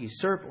should not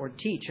usurp or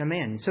teach a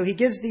man. So he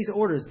gives these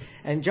orders,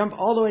 and jump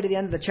all the way to the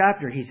end of the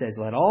chapter. He says,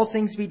 let all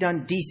things be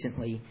done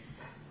decently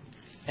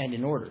and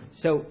in order.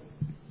 So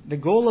the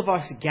goal of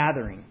us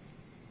gathering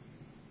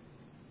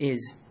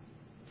is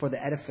for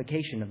the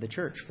edification of the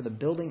church, for the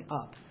building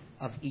up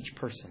of each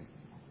person.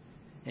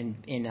 And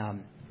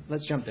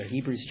let's jump there.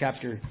 Hebrews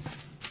chapter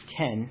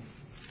 10.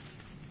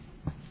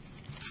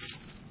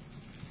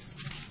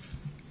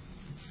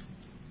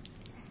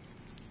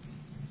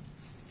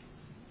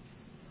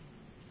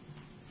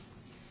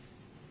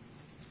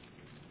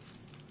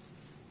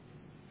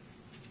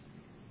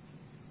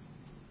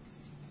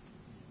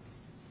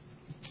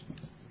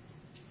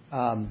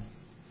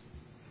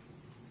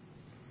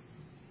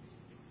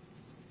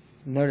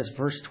 Notice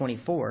verse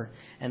 24.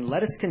 And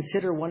let us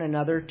consider one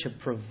another to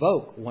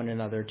provoke one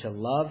another to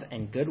love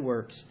and good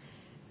works,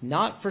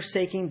 not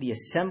forsaking the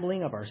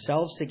assembling of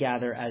ourselves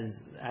together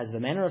as the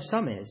manner of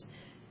some is,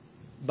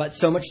 but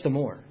so much the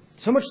more.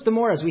 So much the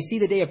more as we see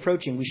the day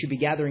approaching, we should be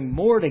gathering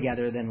more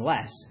together than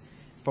less.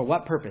 For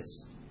what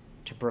purpose?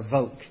 To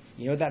provoke.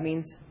 You know what that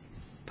means?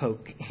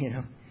 Poke,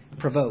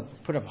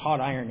 provoke. Put a hot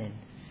iron in.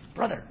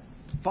 Brother,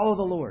 follow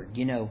the Lord,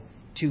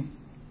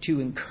 to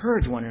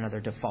encourage one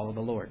another to follow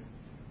the Lord.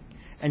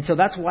 And so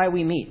that's why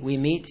we meet. We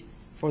meet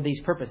for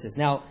these purposes.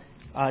 Now,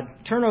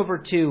 turn over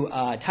to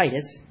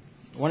Titus.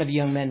 One of you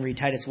young men read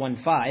Titus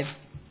 1:5.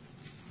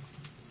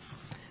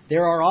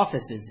 There are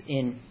offices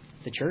in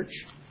the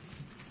church.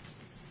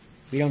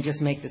 We don't just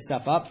make this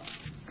stuff up.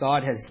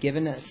 God has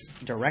given us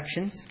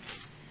directions.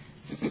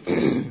 This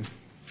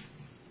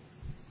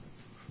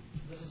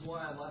is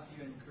why I left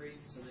you in Crete,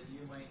 so that you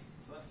might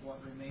put what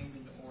remained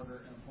into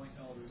order and appoint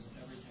elders in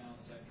every town,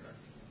 etc.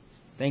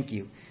 Thank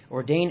you.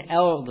 Ordain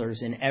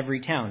elders in every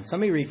town.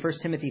 Somebody read 1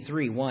 Timothy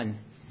 3:1.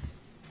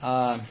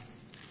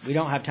 We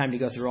don't have time to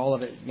go through all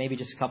of it. Maybe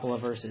just a couple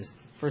of verses.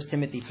 1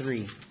 Timothy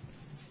 3. This is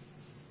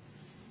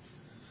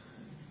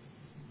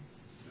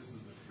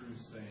a true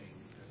saying,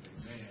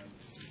 if a man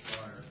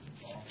desires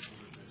the office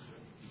of a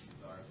bishop, he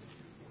desires a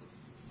good work.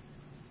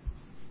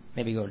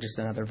 Maybe go just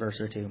another verse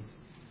or two.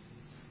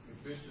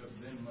 A bishop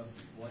then must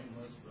be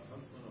blameless, the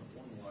husband of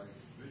one wife,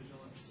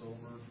 vigilant,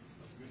 sober,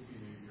 of good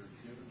behavior,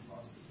 given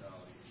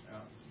hospitality,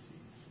 apt to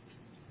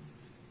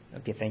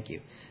teach. Okay, thank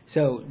you.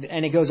 So,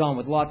 and it goes on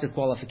with lots of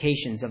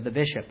qualifications of the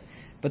bishop.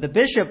 But the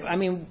bishop,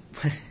 when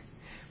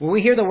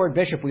we hear the word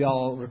bishop, we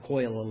all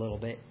recoil a little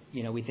bit.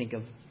 We think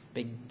of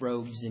big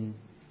robes and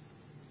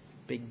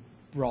big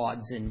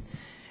rods, and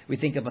we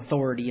think of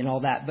authority and all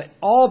that. But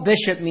all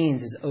bishop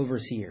means is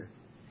overseer.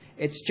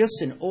 It's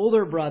just an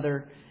older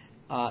brother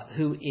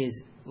who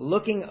is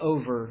looking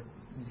over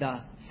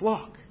the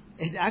flock.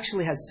 It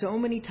actually has so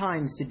many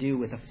times to do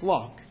with a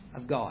flock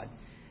of God,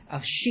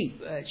 of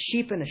sheep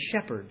and a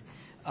shepherd.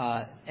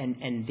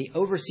 And the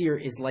overseer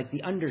is like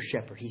the under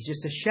shepherd. He's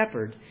just a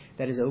shepherd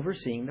that is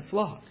overseeing the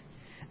flock.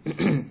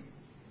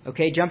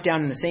 Okay, jump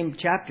down in the same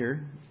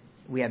chapter.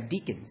 We have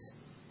deacons.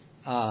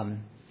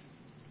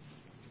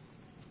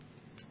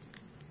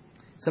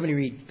 Somebody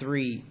read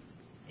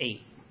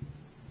 3:8.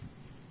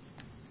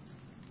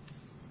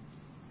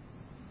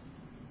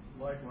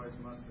 Likewise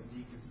must the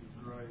deacons be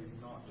grave,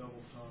 not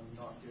double-tongued,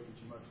 not given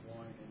to much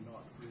wine, and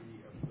not greedy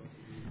of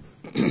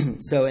filthy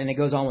lucre. So, and it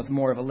goes on with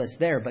more of a list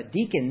there. But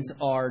deacons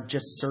are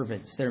just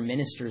servants. They're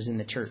ministers in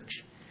the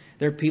church.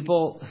 They're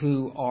people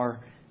who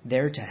are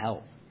there to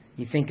help.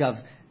 You think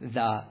of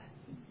the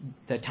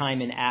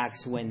time in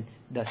Acts when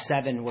the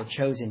 7 were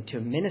chosen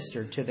to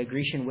minister to the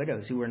Grecian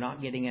widows who were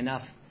not getting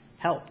enough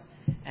help.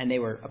 And they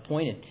were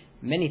appointed.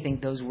 Many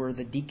think those were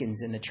the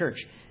deacons in the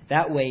church.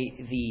 That way,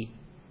 the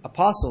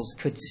apostles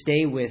could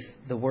stay with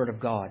the Word of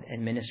God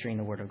and ministering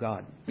the Word of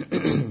God.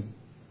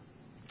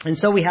 And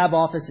so we have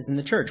offices in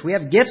the church. We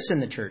have gifts in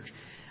the church.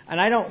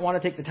 And I don't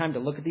want to take the time to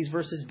look at these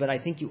verses, but I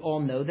think you all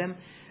know them.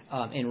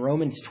 In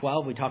Romans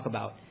 12, we talk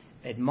about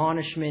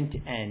admonishment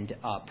and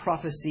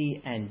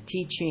prophecy and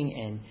teaching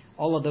and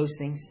all of those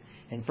things.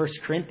 In 1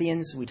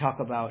 Corinthians, we talk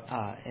about,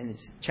 in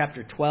it's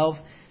chapter 12,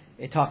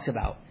 it talks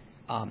about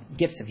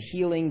gifts of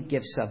healing,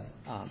 gifts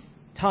of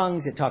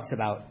tongues. It talks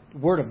about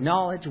word of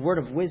knowledge, word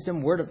of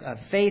wisdom, word of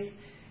faith.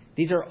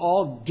 These are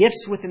all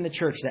gifts within the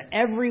church that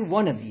every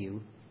one of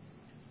you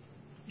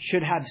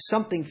should have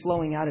something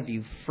flowing out of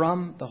you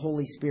from the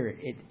Holy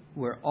Spirit.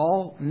 We're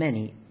all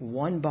many,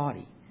 one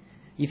body.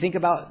 You think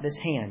about this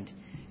hand.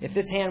 If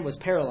this hand was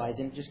paralyzed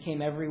and it just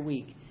came every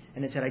week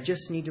and it said, I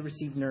just need to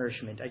receive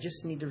nourishment. I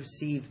just need to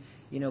receive,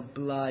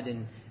 blood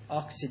and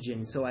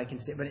oxygen so I can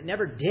sit. But it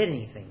never did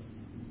anything.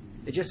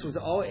 It just was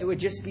all. It would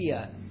just be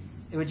a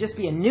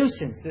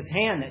nuisance. This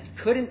hand that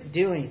couldn't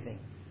do anything.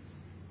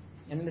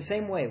 And in the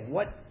same way,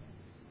 what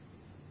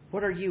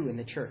are you in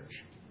the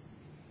church?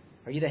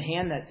 Are you the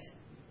hand that's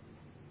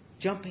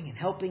jumping and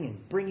helping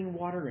and bringing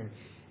water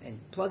and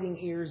plugging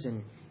ears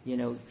and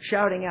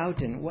shouting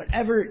out and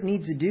whatever it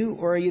needs to do?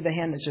 Or are you the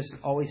hand that's just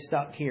always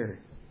stuck here?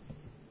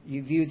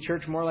 You view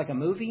church more like a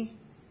movie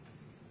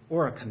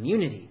or a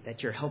community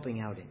that you're helping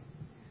out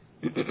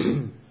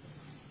in?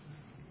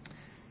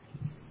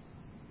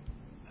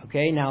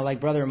 Okay, now like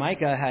Brother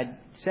Micah had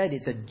said,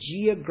 it's a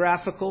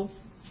geographical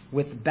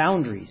with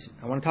boundaries.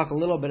 I want to talk a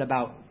little bit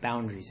about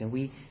boundaries. And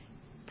we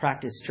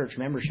practice church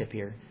membership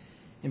here.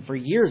 And for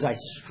years I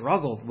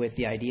struggled with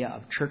the idea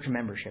of church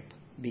membership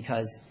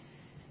because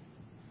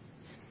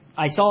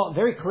I saw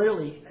very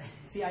clearly,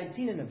 I'd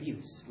seen an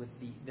abuse with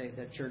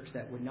the church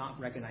that would not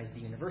recognize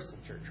the universal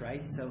church,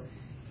 right? So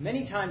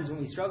many times when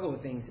we struggle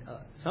with things,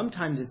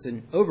 sometimes it's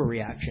an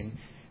overreaction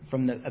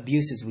from the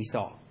abuses we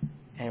saw.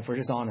 And if we're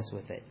just honest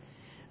with it.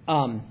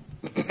 And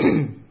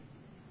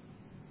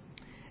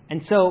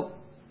so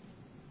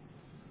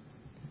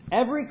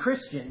every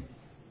Christian,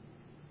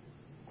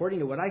 according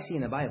to what I see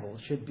in the Bible,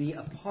 should be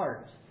a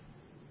part,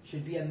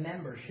 should be a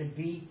member, should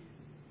be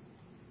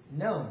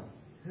known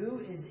who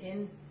is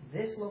in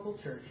this local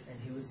church and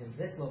who is in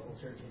this local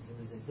church and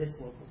who is in this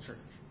local church.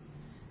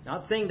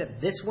 Not saying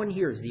that this one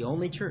here is the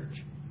only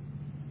church,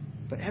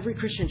 but every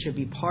Christian should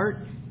be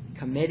part,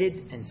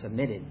 committed, and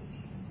submitted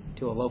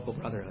to a local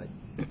brotherhood.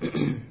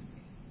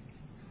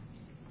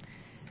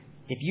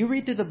 If you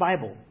read through the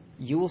Bible,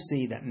 you will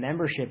see that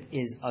membership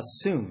is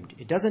assumed.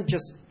 It doesn't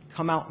just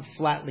come out and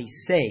flatly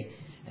say,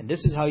 and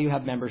this is how you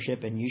have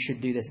membership and you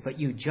should do this, but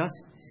you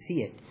just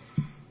see it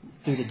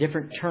through the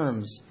different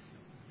terms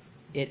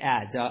it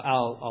adds.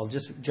 I'll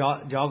just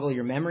joggle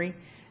your memory.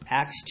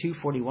 Acts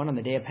 2:41, on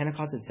the day of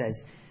Pentecost, it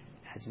says,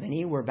 as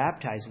many were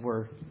baptized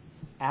were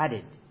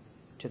added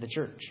to the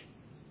church.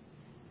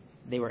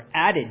 They were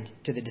added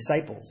to the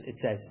disciples, it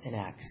says in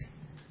Acts.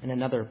 In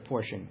another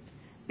portion.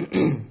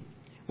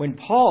 When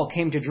Paul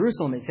came to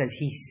Jerusalem, it says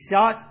he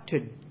sought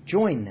to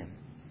join them.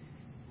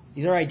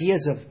 These are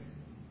ideas of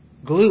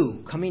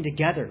glue, coming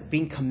together,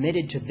 being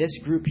committed to this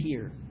group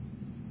here.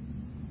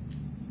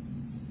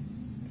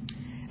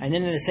 And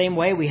then in the same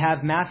way, we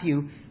have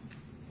Matthew.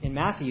 In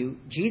Matthew,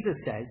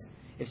 Jesus says,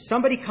 if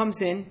somebody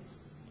comes in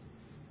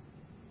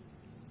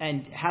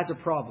and has a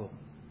problem,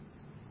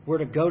 we're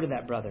to go to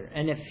that brother.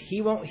 And if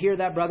he won't hear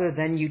that brother,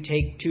 then you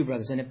take two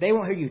brothers. And if they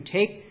won't hear you,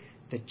 take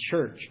the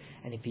church.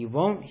 And if he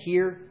won't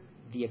hear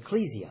the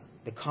ecclesia,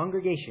 the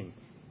congregation,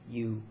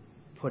 you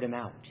put him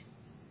out.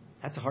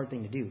 That's a hard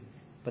thing to do,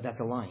 but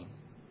that's a line.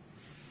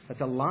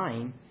 That's a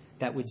line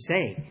that would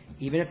say,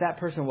 even if that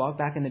person walked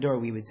back in the door,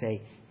 we would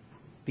say,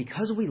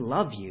 because we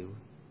love you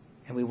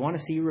and we want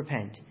to see you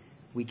repent,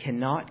 we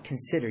cannot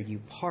consider you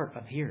part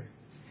of here.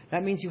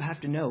 That means you have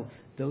to know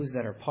those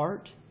that are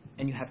part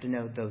and you have to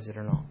know those that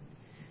are not.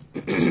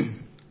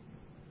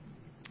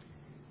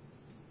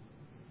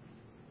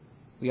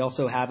 We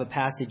also have a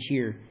passage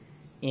here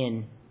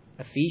in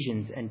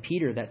Ephesians and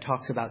Peter that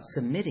talks about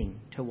submitting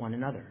to one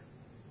another.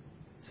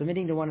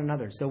 Submitting to one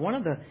another. So one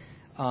of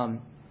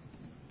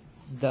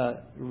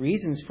the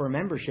reasons for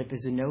membership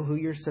is to know who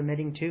you're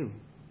submitting to.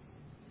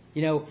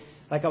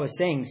 Like I was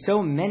saying,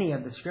 so many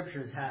of the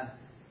scriptures have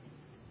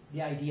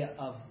the idea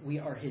of we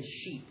are his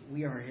sheep,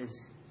 we are his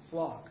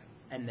flock.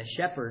 And the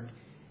shepherd,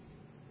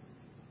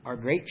 our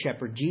great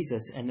shepherd,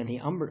 Jesus, and then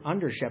the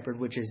under shepherd,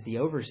 which is the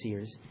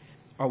overseers,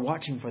 are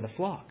watching for the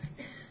flock.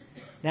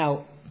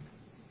 Now,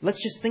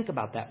 let's just think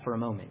about that for a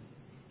moment.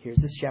 Here's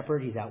this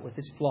shepherd. He's out with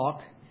his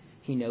flock.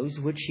 He knows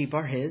which sheep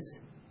are his.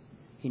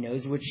 He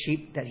knows which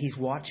sheep that he's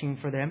watching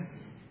for them.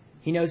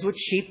 He knows which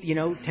sheep,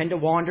 tend to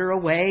wander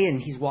away,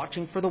 and he's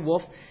watching for the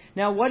wolf.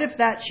 Now, what if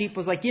that sheep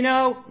was like,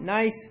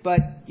 nice,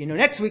 but,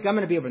 next week I'm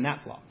going to be over in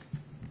that flock.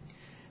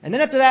 And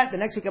then after that, the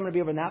next week I'm going to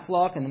be over in that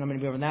flock, and then I'm going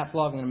to be over in that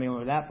flock, and then I'm going to be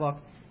over in that flock.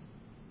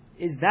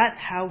 Is that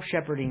how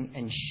shepherding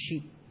and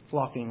sheep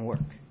flocking work?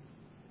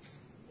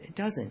 It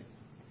doesn't.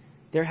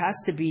 There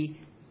has to be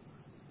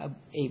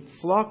a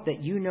flock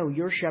that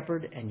your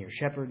shepherd and your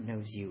shepherd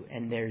knows you.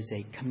 And there's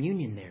a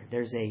communion there.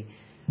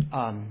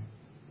 And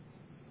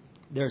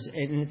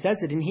it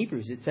says it in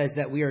Hebrews. It says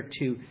that we are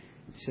to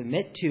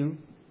submit to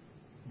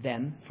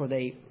them for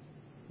they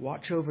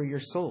watch over your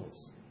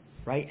souls.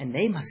 Right? And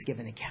they must give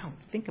an account.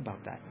 Think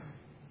about that.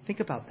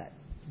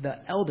 The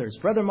elders,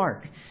 Brother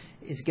Mark,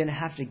 is going to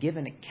have to give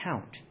an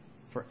account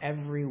for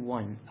every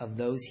one of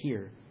those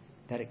here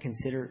that it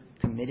consider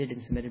committed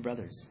and submitted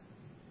brothers.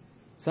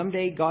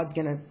 Someday God's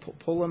going to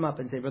pull them up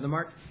and say, Brother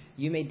Mark,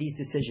 you made these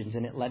decisions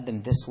and it led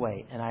them this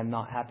way, and I'm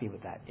not happy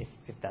with that, if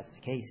that's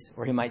the case.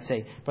 Or he might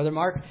say, Brother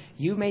Mark,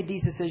 you made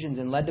these decisions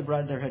and led the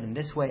brotherhood in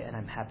this way, and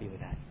I'm happy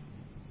with that.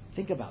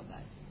 Think about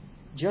that.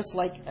 Just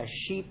like a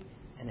sheep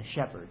and a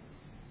shepherd,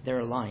 there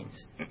are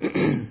lines.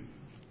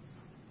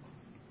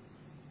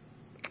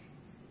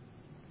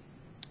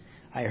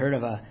 I heard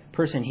of a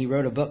person, he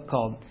wrote a book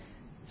called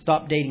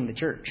Stop Dating the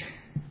Church.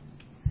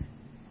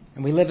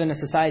 And we live in a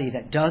society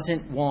that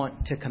doesn't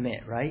want to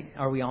commit, right?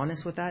 Are we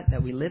honest with that?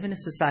 That we live in a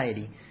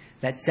society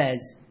that says,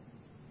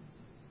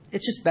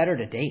 it's just better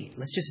to date.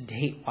 Let's just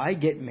date. Why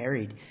get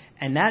married?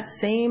 And that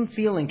same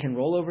feeling can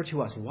roll over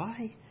to us.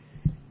 Why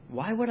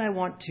would I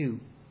want to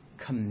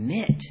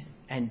commit?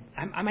 And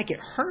I might get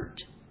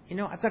hurt.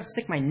 I've got to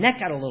stick my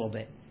neck out a little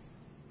bit.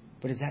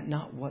 But is that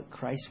not what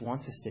Christ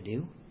wants us to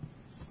do?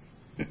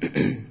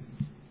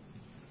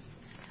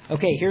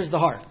 Okay, here's the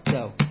heart.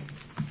 So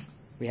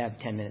we have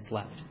 10 minutes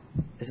left.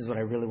 This is what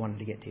I really wanted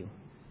to get to.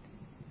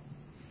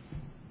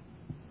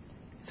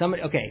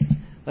 Okay,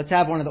 let's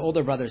have one of the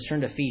older brothers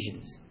turn to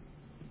Ephesians.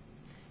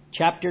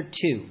 Chapter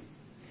 2.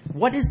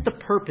 What is the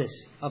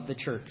purpose of the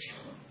church?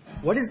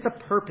 What is the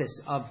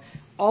purpose of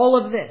all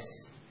of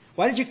this?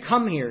 Why did you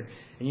come here?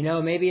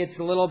 And maybe it's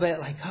a little bit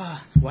like,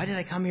 why did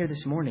I come here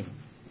this morning?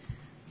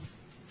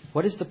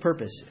 What is the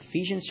purpose?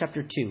 Ephesians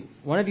chapter 2.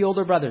 One of you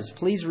older brothers,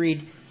 please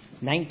read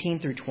 19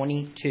 through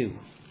 22.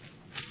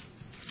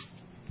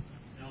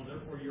 Now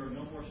therefore you are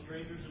no more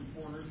strangers and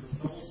foreigners,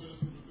 but fellow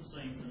citizens with the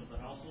saints and of the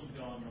household of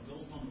God, and are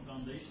built upon the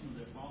foundation of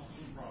the apostles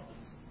and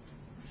prophets,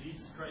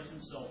 Jesus Christ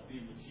himself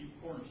being the chief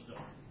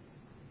cornerstone,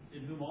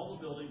 in whom all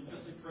the building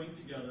fitly framed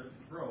together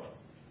groweth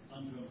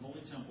unto an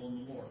holy temple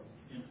in the Lord,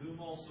 in whom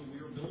also we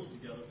are builded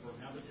together for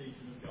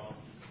habitation of God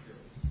in the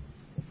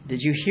Spirit.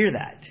 Did you hear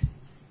that?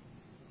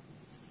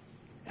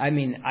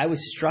 I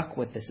was struck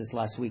with this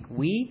last week.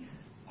 We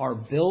are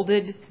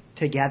builded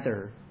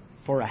together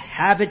for a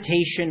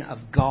habitation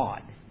of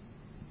God.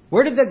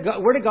 Where did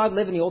God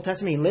live in the Old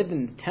Testament? He lived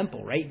in the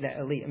temple, right?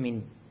 At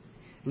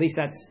least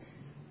that's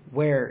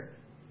where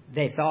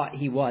they thought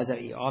he was.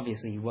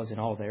 Obviously, he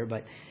wasn't all there,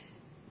 but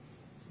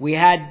we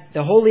had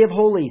the Holy of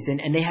Holies,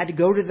 and they had to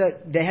go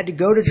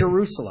to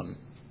Jerusalem.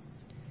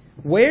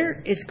 Where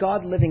is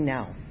God living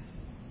now?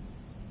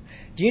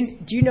 Do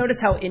you notice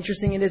how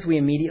interesting it is? We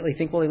immediately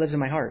think, well, he lives in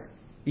my heart.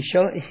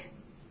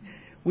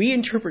 We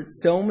interpret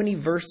so many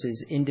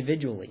verses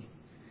individually.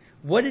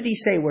 What did he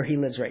say where he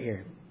lives right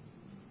here?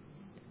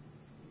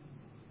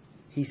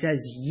 He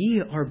says,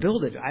 ye are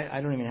builded.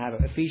 I don't even have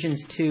it.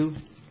 Ephesians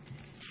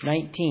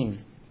 2:19.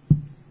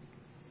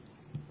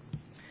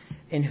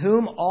 In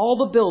whom all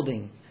the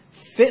building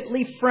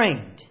fitly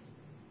framed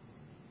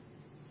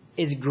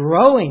is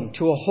growing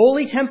to a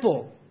holy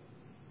temple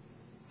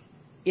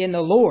in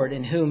the Lord,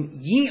 in whom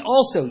ye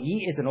also,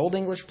 ye is an Old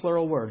English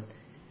plural word,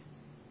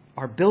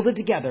 are builded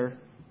together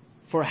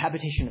for a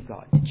habitation of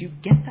God. Did you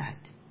get that?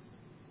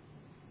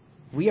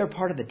 We are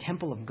part of the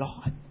temple of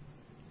God.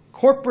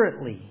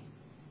 Corporately.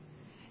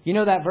 You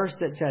know that verse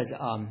that says,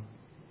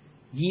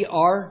 ye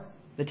are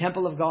the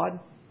temple of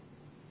God?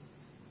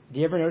 Do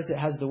you ever notice it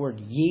has the word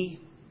ye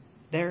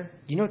there?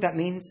 Do you know what that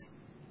means?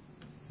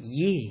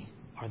 Ye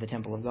are the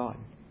temple of God.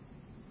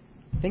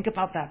 Think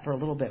about that for a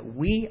little bit.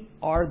 We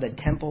are the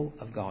temple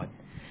of God.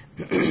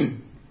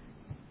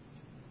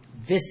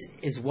 This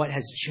is what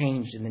has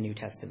changed in the New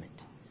Testament.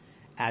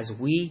 As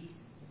we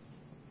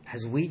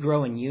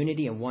grow in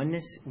unity and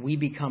oneness, we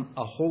become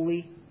a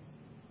holy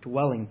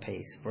dwelling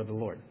place for the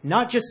Lord.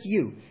 Not just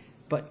you,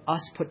 but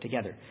us put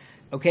together.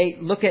 Okay,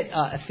 look at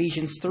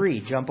Ephesians 3.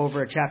 Jump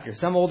over a chapter.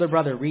 Some older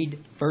brother, read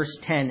verse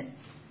 10,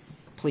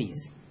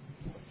 please.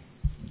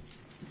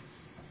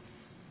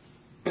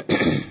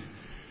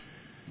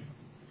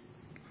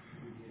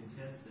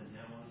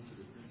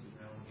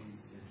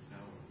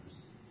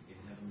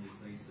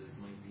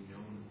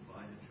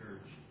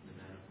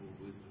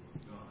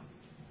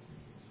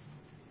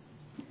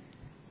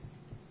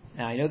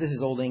 Now, I know this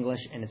is Old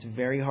English, and it's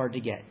very hard to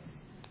get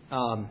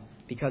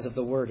because of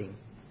the wording.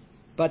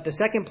 But the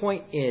second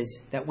point is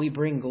that we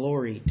bring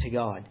glory to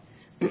God.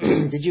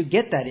 Did you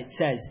get that? It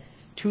says,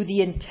 to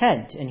the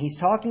intent, and he's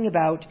talking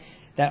about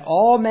that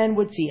all men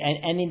would see,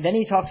 and then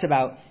he talks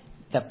about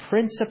the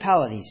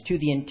principalities, to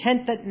the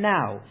intent that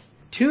now,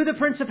 to the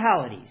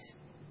principalities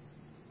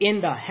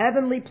in the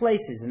heavenly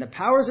places, and the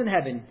powers in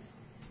heaven,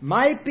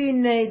 might be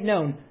made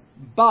known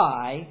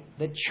by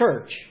the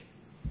church.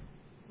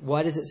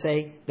 What does it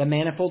say? The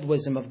manifold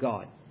wisdom of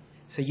God.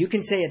 So you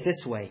can say it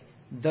this way.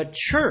 The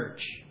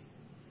church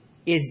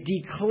is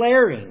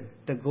declaring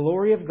the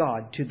glory of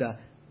God to the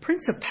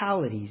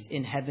principalities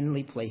in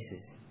heavenly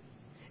places.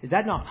 Is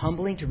that not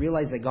humbling to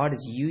realize that God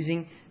is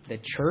using the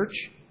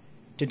church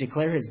to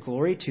declare his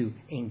glory to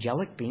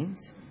angelic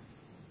beings?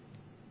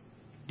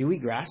 Do we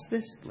grasp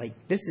this?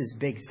 This is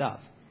big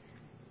stuff.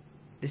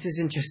 This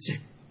isn't just a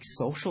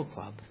social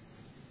club.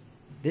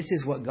 This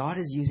is what God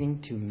is using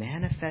to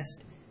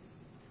manifest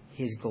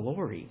his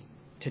glory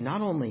to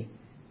not only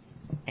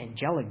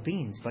angelic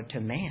beings, but to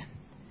man.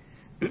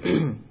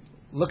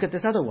 Look at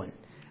this other one.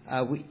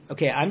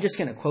 I'm just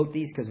going to quote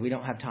these because we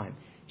don't have time.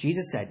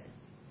 Jesus said,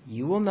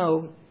 you will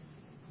know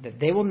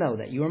that they will know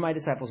that you are my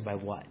disciples by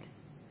what?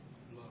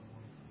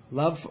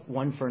 Love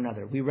one for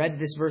another. We read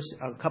this verse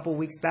a couple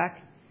weeks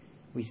back.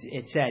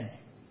 It said,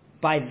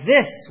 by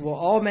this will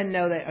all men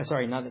know that, that's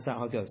not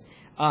how it goes.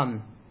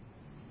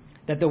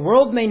 That the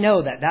world may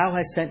know that thou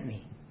hast sent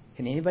me.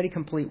 Can anybody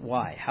complete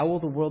why? How will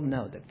the world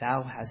know that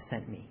thou hast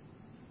sent me?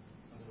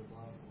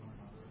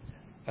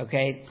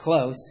 Okay,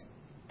 close.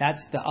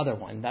 That's the other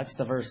one. That's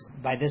the verse.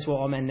 By this will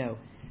all men know.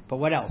 But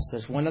what else?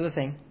 There's one other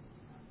thing.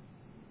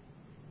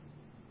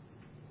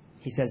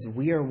 He says,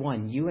 we are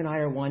one. You and I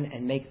are one,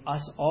 and make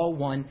us all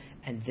one,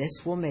 and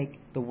this will make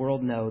the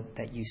world know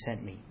that you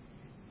sent me.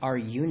 our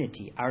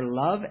unity. Our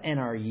love and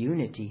our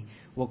unity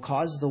will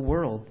cause the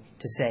world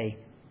to say,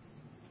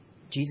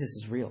 Jesus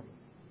is real.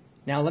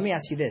 Now, let me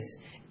ask you this.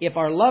 If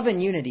our love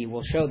and unity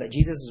will show that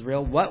Jesus is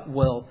real, what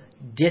will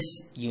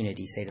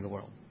disunity say to the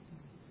world?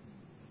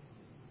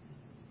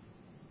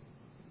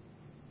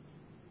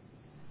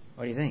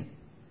 What do you think?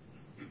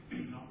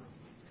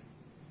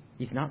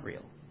 He's not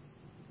real.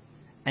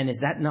 And is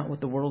that not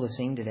what the world is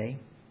saying today?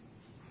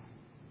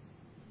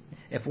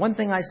 If one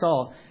thing I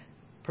saw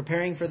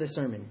preparing for the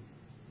sermon,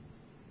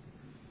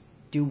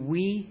 do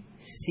we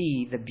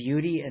see the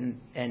beauty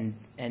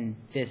and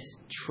this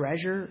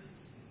treasure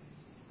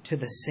to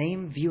the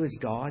same view as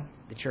God,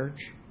 the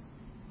church?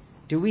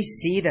 Do we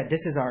see that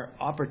this is our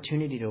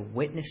opportunity to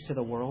witness to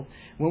the world?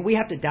 When we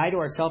have to die to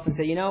ourselves and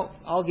say,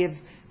 I'll give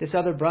this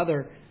other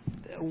brother,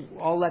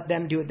 I'll let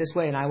them do it this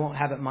way and I won't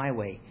have it my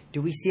way.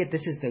 Do we see it?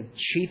 This is the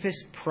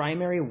chiefest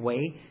primary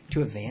way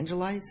to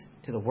evangelize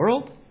to the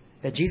world?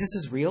 That Jesus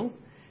is real?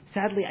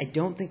 Sadly, I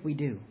don't think we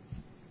do.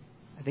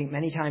 I think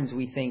many times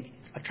we think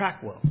a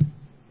tract will.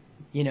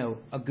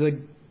 A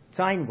good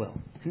sign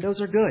will. And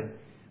those are good.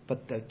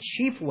 But the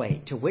chief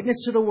way to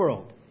witness to the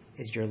world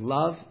is your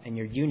love and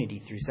your unity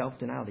through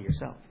self-denial to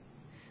yourself.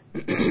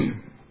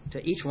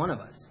 To each one of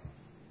us.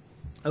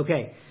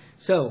 Okay,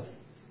 so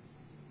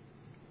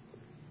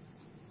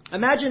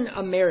imagine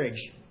a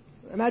marriage.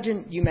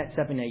 Imagine you met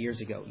 7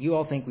 years ago. You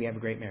all think we have a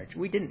great marriage.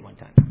 We didn't one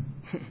time.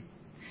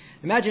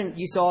 Imagine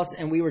you saw us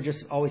and we were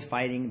just always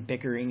fighting,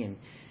 bickering,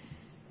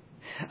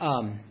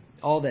 and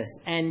all this.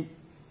 And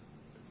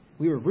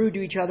we were rude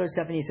to each other.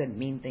 Stephanie said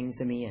mean things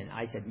to me, and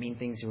I said mean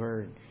things to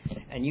her.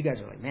 And you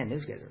guys are like, man,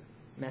 those guys are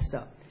messed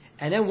up.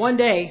 And then one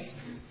day,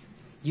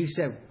 you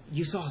said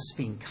you saw us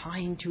being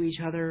kind to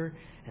each other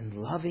and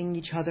loving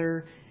each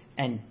other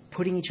and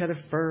putting each other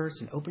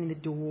first and opening the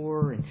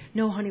door and,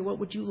 no, honey, what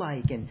would you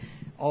like? And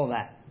all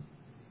that.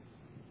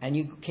 And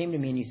you came to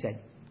me and you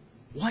said,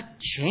 what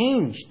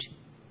changed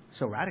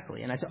so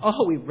radically? And I said,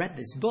 we read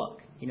this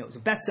book. It was a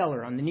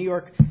bestseller on the New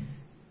York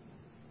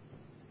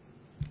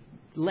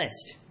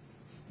list.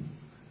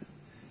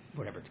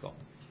 Whatever it's called.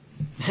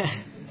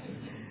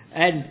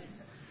 And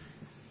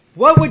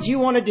what would you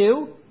want to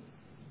do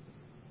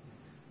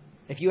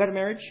if you had a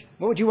marriage?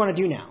 What would you want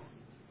to do now?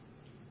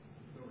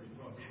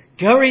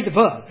 Go read the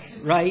book,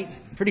 right?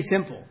 Pretty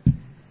simple.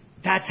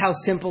 That's how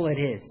simple it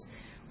is.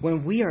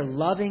 When we are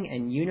loving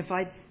and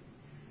unified,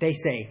 they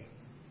say,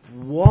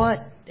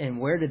 what and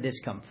where did this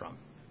come from?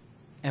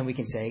 And we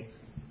can say,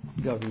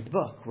 go read the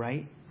book,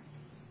 right?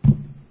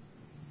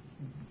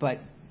 But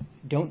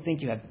don't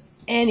think you have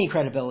any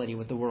credibility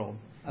with the world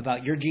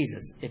about your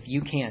Jesus if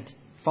you can't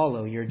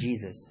follow your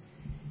Jesus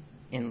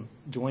in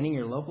joining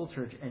your local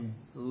church and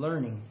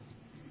learning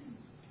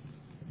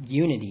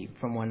unity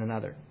from one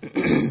another.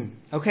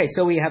 Okay,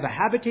 so we have a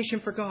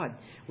habitation for God.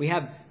 We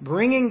have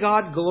bringing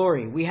God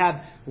glory. We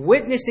have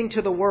witnessing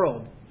to the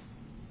world.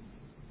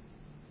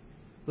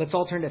 Let's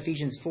all turn to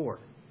Ephesians 4.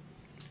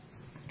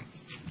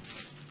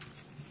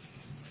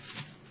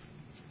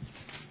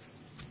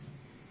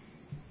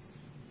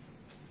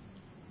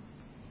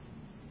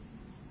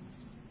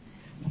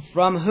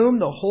 From whom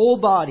the whole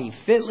body,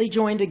 fitly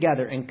joined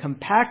together and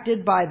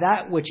compacted by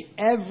that which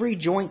every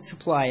joint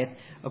supplieth,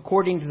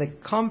 according to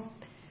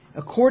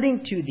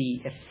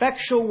the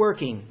effectual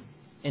working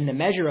in the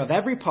measure of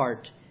every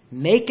part,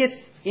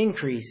 maketh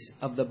increase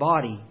of the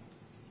body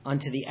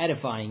unto the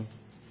edifying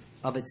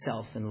of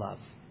itself in love.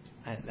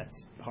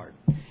 That's hard.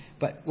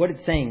 But what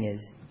it's saying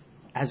is,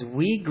 as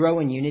we grow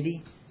in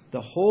unity,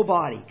 the whole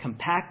body,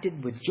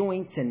 compacted with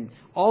joints and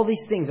all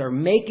these things, are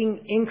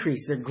making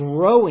increase. They're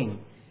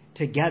growing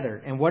together.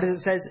 And what does it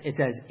say? It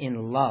says in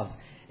love.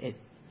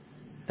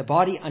 The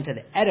body unto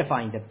the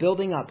edifying, the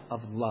building up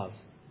of love.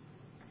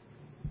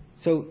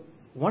 So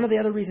one of the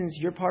other reasons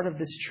you're part of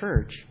this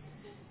church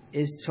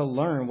is to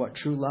learn what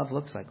true love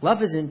looks like.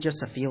 Love isn't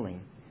just a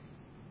feeling.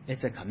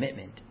 It's a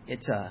commitment.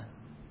 It's a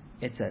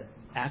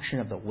action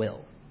of the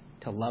will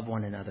to love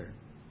one another.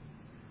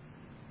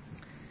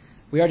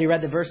 We already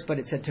read the verse, but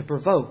it said to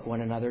provoke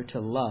one another to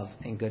love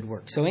and good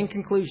work. So in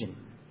conclusion,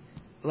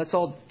 let's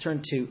all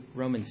turn to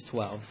Romans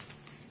 12.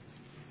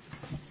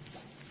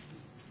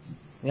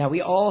 Now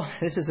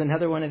this is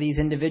another one of these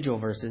individual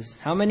verses.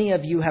 How many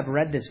of you have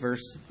read this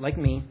verse like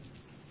me?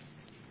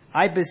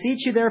 I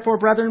beseech you therefore,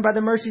 brethren, by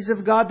the mercies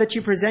of God, that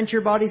you present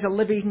your bodies a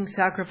living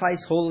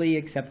sacrifice, holy,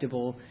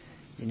 acceptable,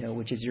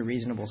 which is your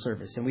reasonable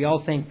service. And we all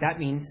think that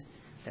means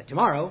that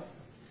tomorrow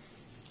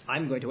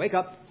I'm going to wake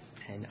up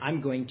and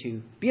I'm going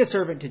to be a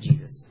servant to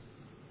Jesus.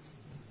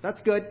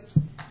 That's good.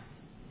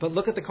 But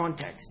look at the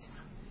context.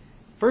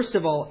 First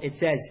of all, it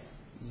says,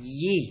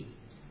 ye,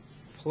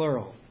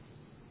 plural,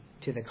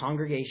 to the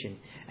congregation.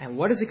 And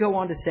what does it go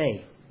on to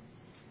say?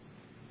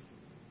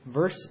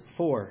 Verse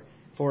 4,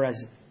 for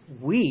as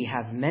we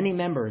have many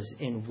members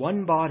in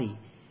one body,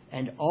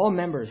 and all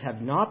members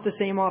have not the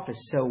same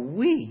office, so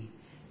we,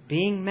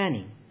 being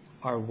many,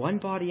 are one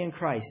body in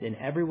Christ, and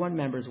every one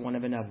members one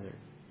of another,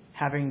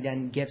 having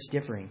then gifts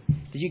differing.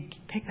 Did you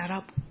pick that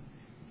up?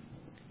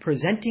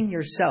 Presenting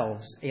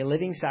yourselves a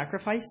living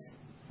sacrifice.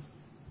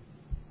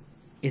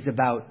 is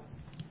about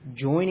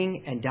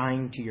joining and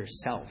dying to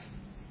yourself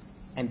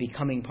and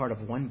becoming part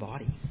of one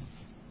body.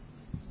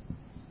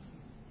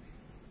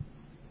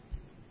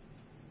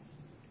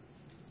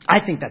 I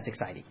think that's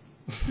exciting.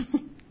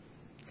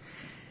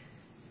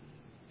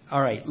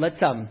 All right,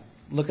 let's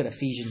look at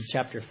Ephesians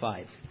chapter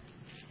 5.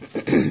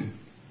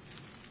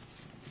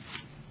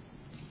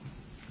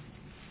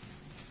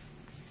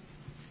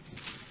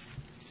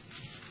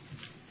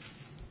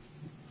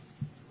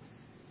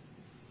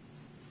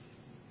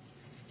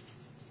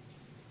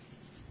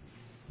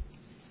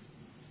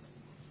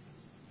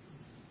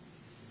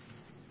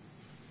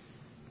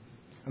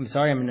 I'm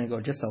sorry, I'm going to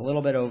go just a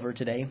little bit over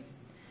today.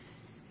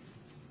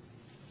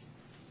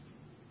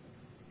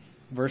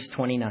 Verse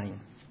 29.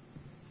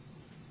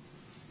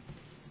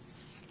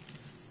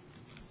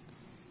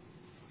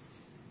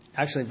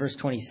 Actually, verse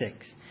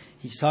 26.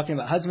 He's talking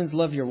about husbands,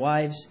 love your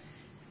wives,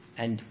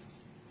 and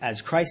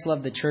as Christ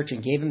loved the church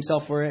and gave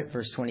himself for it,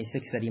 verse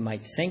 26, that he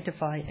might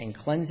sanctify and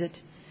cleanse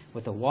it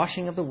with the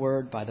washing of the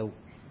word by the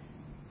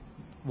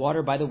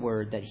water by the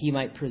word, that he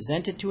might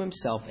present it to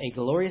himself a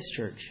glorious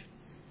church,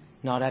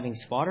 not having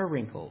spot or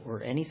wrinkle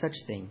or any such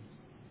thing,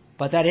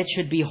 but that it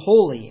should be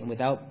holy and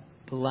without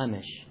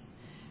blemish.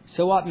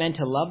 So ought men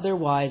to love their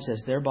wives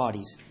as their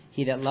bodies.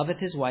 He that loveth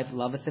his wife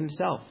loveth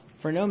himself.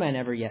 For no man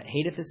ever yet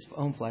hateth his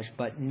own flesh,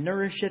 but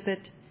nourisheth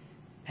it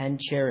and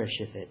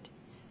cherisheth it,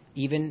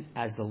 even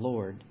as the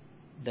Lord,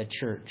 the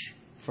church.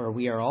 For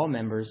we are all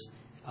members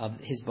of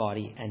his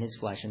body, and his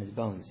flesh and his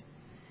bones.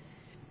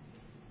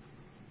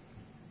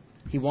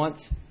 He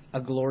wants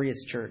a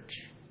glorious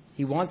church.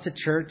 He wants a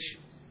church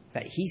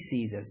that he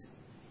sees as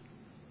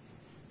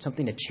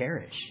something to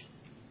cherish.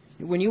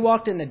 When you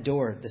walked in the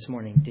door this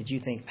morning, did you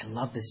think, I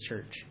love this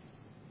church?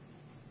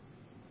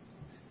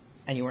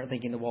 And you weren't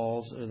thinking the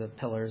walls or the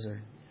pillars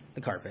or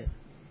the carpet.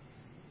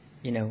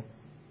 You know,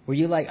 were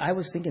you like, I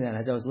was thinking that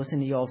as I was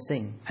listening to you all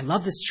sing. I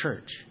love this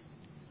church.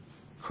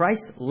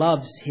 Christ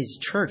loves his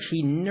church.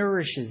 He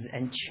nourishes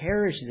and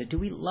cherishes it. Do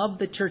we love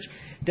the church?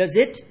 Does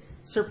it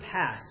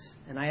surpass,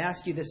 and I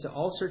ask you this to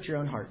all search your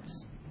own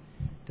hearts,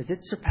 does it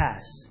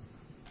surpass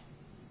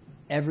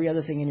every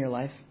other thing in your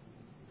life?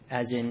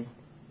 As in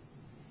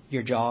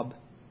your job,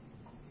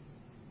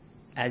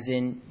 as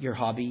in your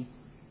hobby,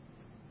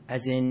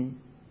 as in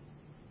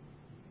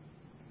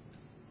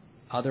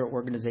other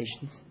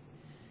organizations?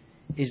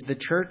 Is the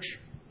church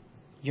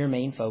your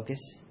main focus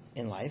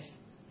in life?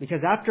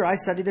 Because after I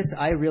studied this,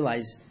 I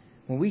realized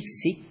when we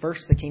seek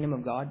first the kingdom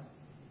of God,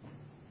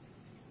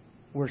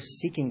 we're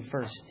seeking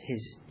first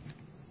his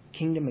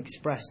kingdom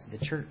expressed, the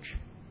church.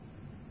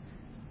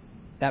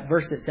 That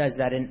verse that says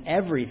that in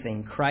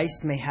everything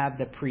Christ may have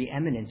the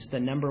preeminence, the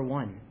number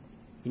one.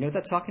 You know what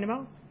that's talking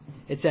about?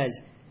 It says,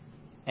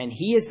 and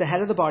he is the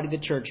head of the body of the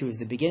church, who is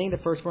the beginning, the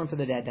firstborn for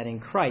the dead, that in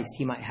Christ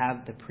he might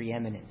have the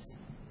preeminence.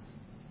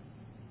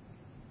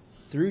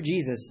 Through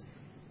Jesus,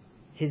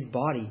 his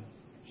body,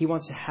 he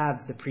wants to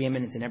have the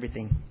preeminence in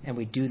everything, and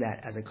we do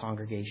that as a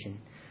congregation.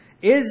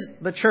 Is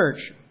the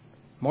church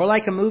more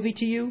like a movie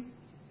to you,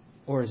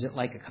 or is it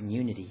like a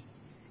community?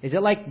 Is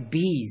it like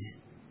bees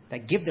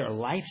that give their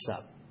lives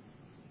up?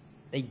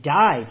 They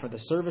die for the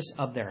service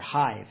of their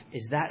hive.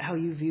 Is that how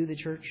you view the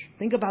church?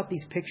 Think about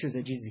these pictures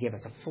that Jesus gave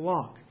us. A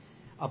flock,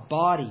 a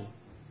body,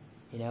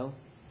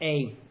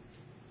 a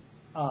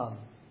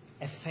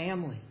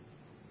family,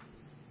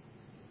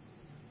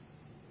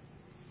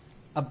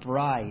 a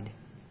bride.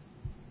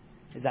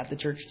 Is that the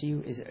church to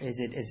you? Is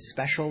it as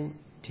special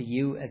to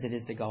you as it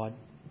is to God?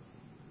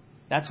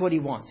 That's what he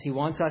wants. He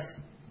wants us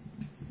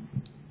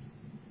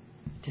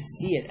to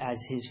see it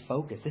as his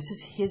focus. This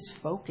is his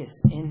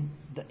focus in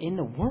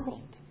the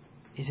world,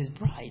 is his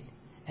bride.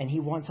 And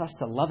he wants us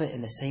to love it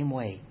in the same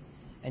way.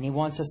 And he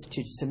wants us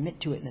to submit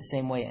to it in the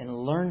same way and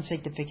learn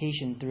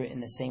sanctification through it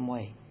in the same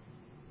way.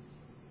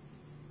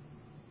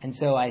 And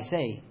so I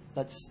say,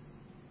 let's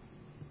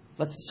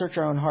search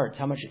our own hearts.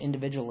 How much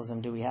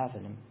individualism do we have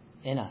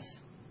in us?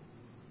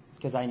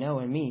 Because I know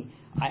in me,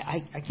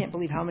 I can't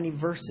believe how many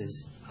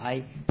verses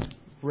I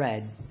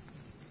read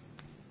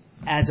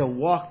as a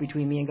walk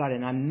between me and God.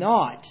 And I'm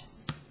not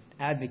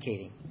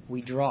advocating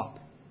we drop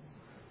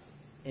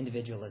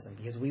individualism,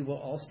 because we will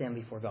all stand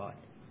before God.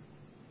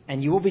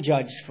 And you will be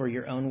judged for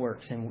your own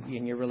works and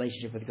in your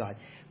relationship with God.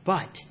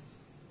 But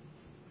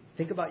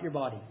think about your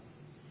body,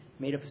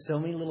 made up of so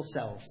many little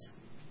cells.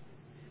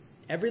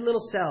 Every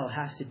little cell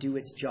has to do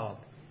its job.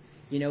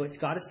 It's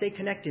got to stay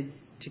connected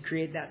to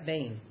create that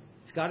vein.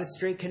 It's got to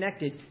stay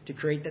connected to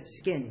create that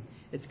skin.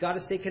 It's got to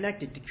stay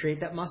connected to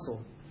create that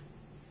muscle.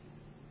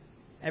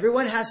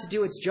 Everyone has to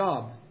do its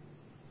job.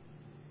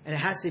 And it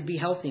has to be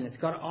healthy, and it's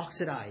got to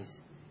oxidize.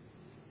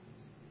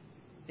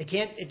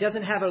 It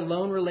doesn't have a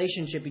lone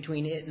relationship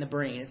between it and the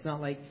brain. It's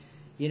not like,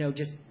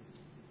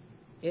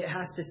 it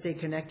has to stay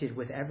connected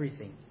with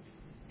everything.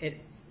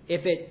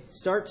 If it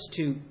starts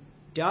to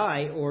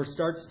die or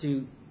starts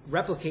to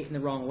replicate in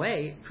the wrong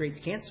way, it creates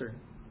cancer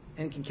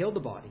and can kill the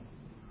body.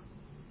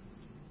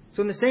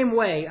 So in the same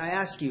way, I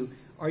ask you,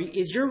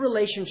 is your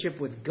relationship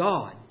with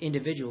God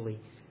individually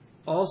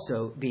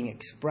also being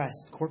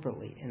expressed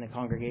corporately in the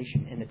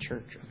congregation, in the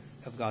church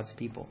of God's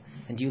people?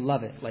 And do you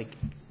love it like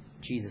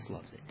Jesus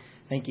loves it?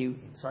 Thank you.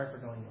 Sorry for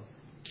going over.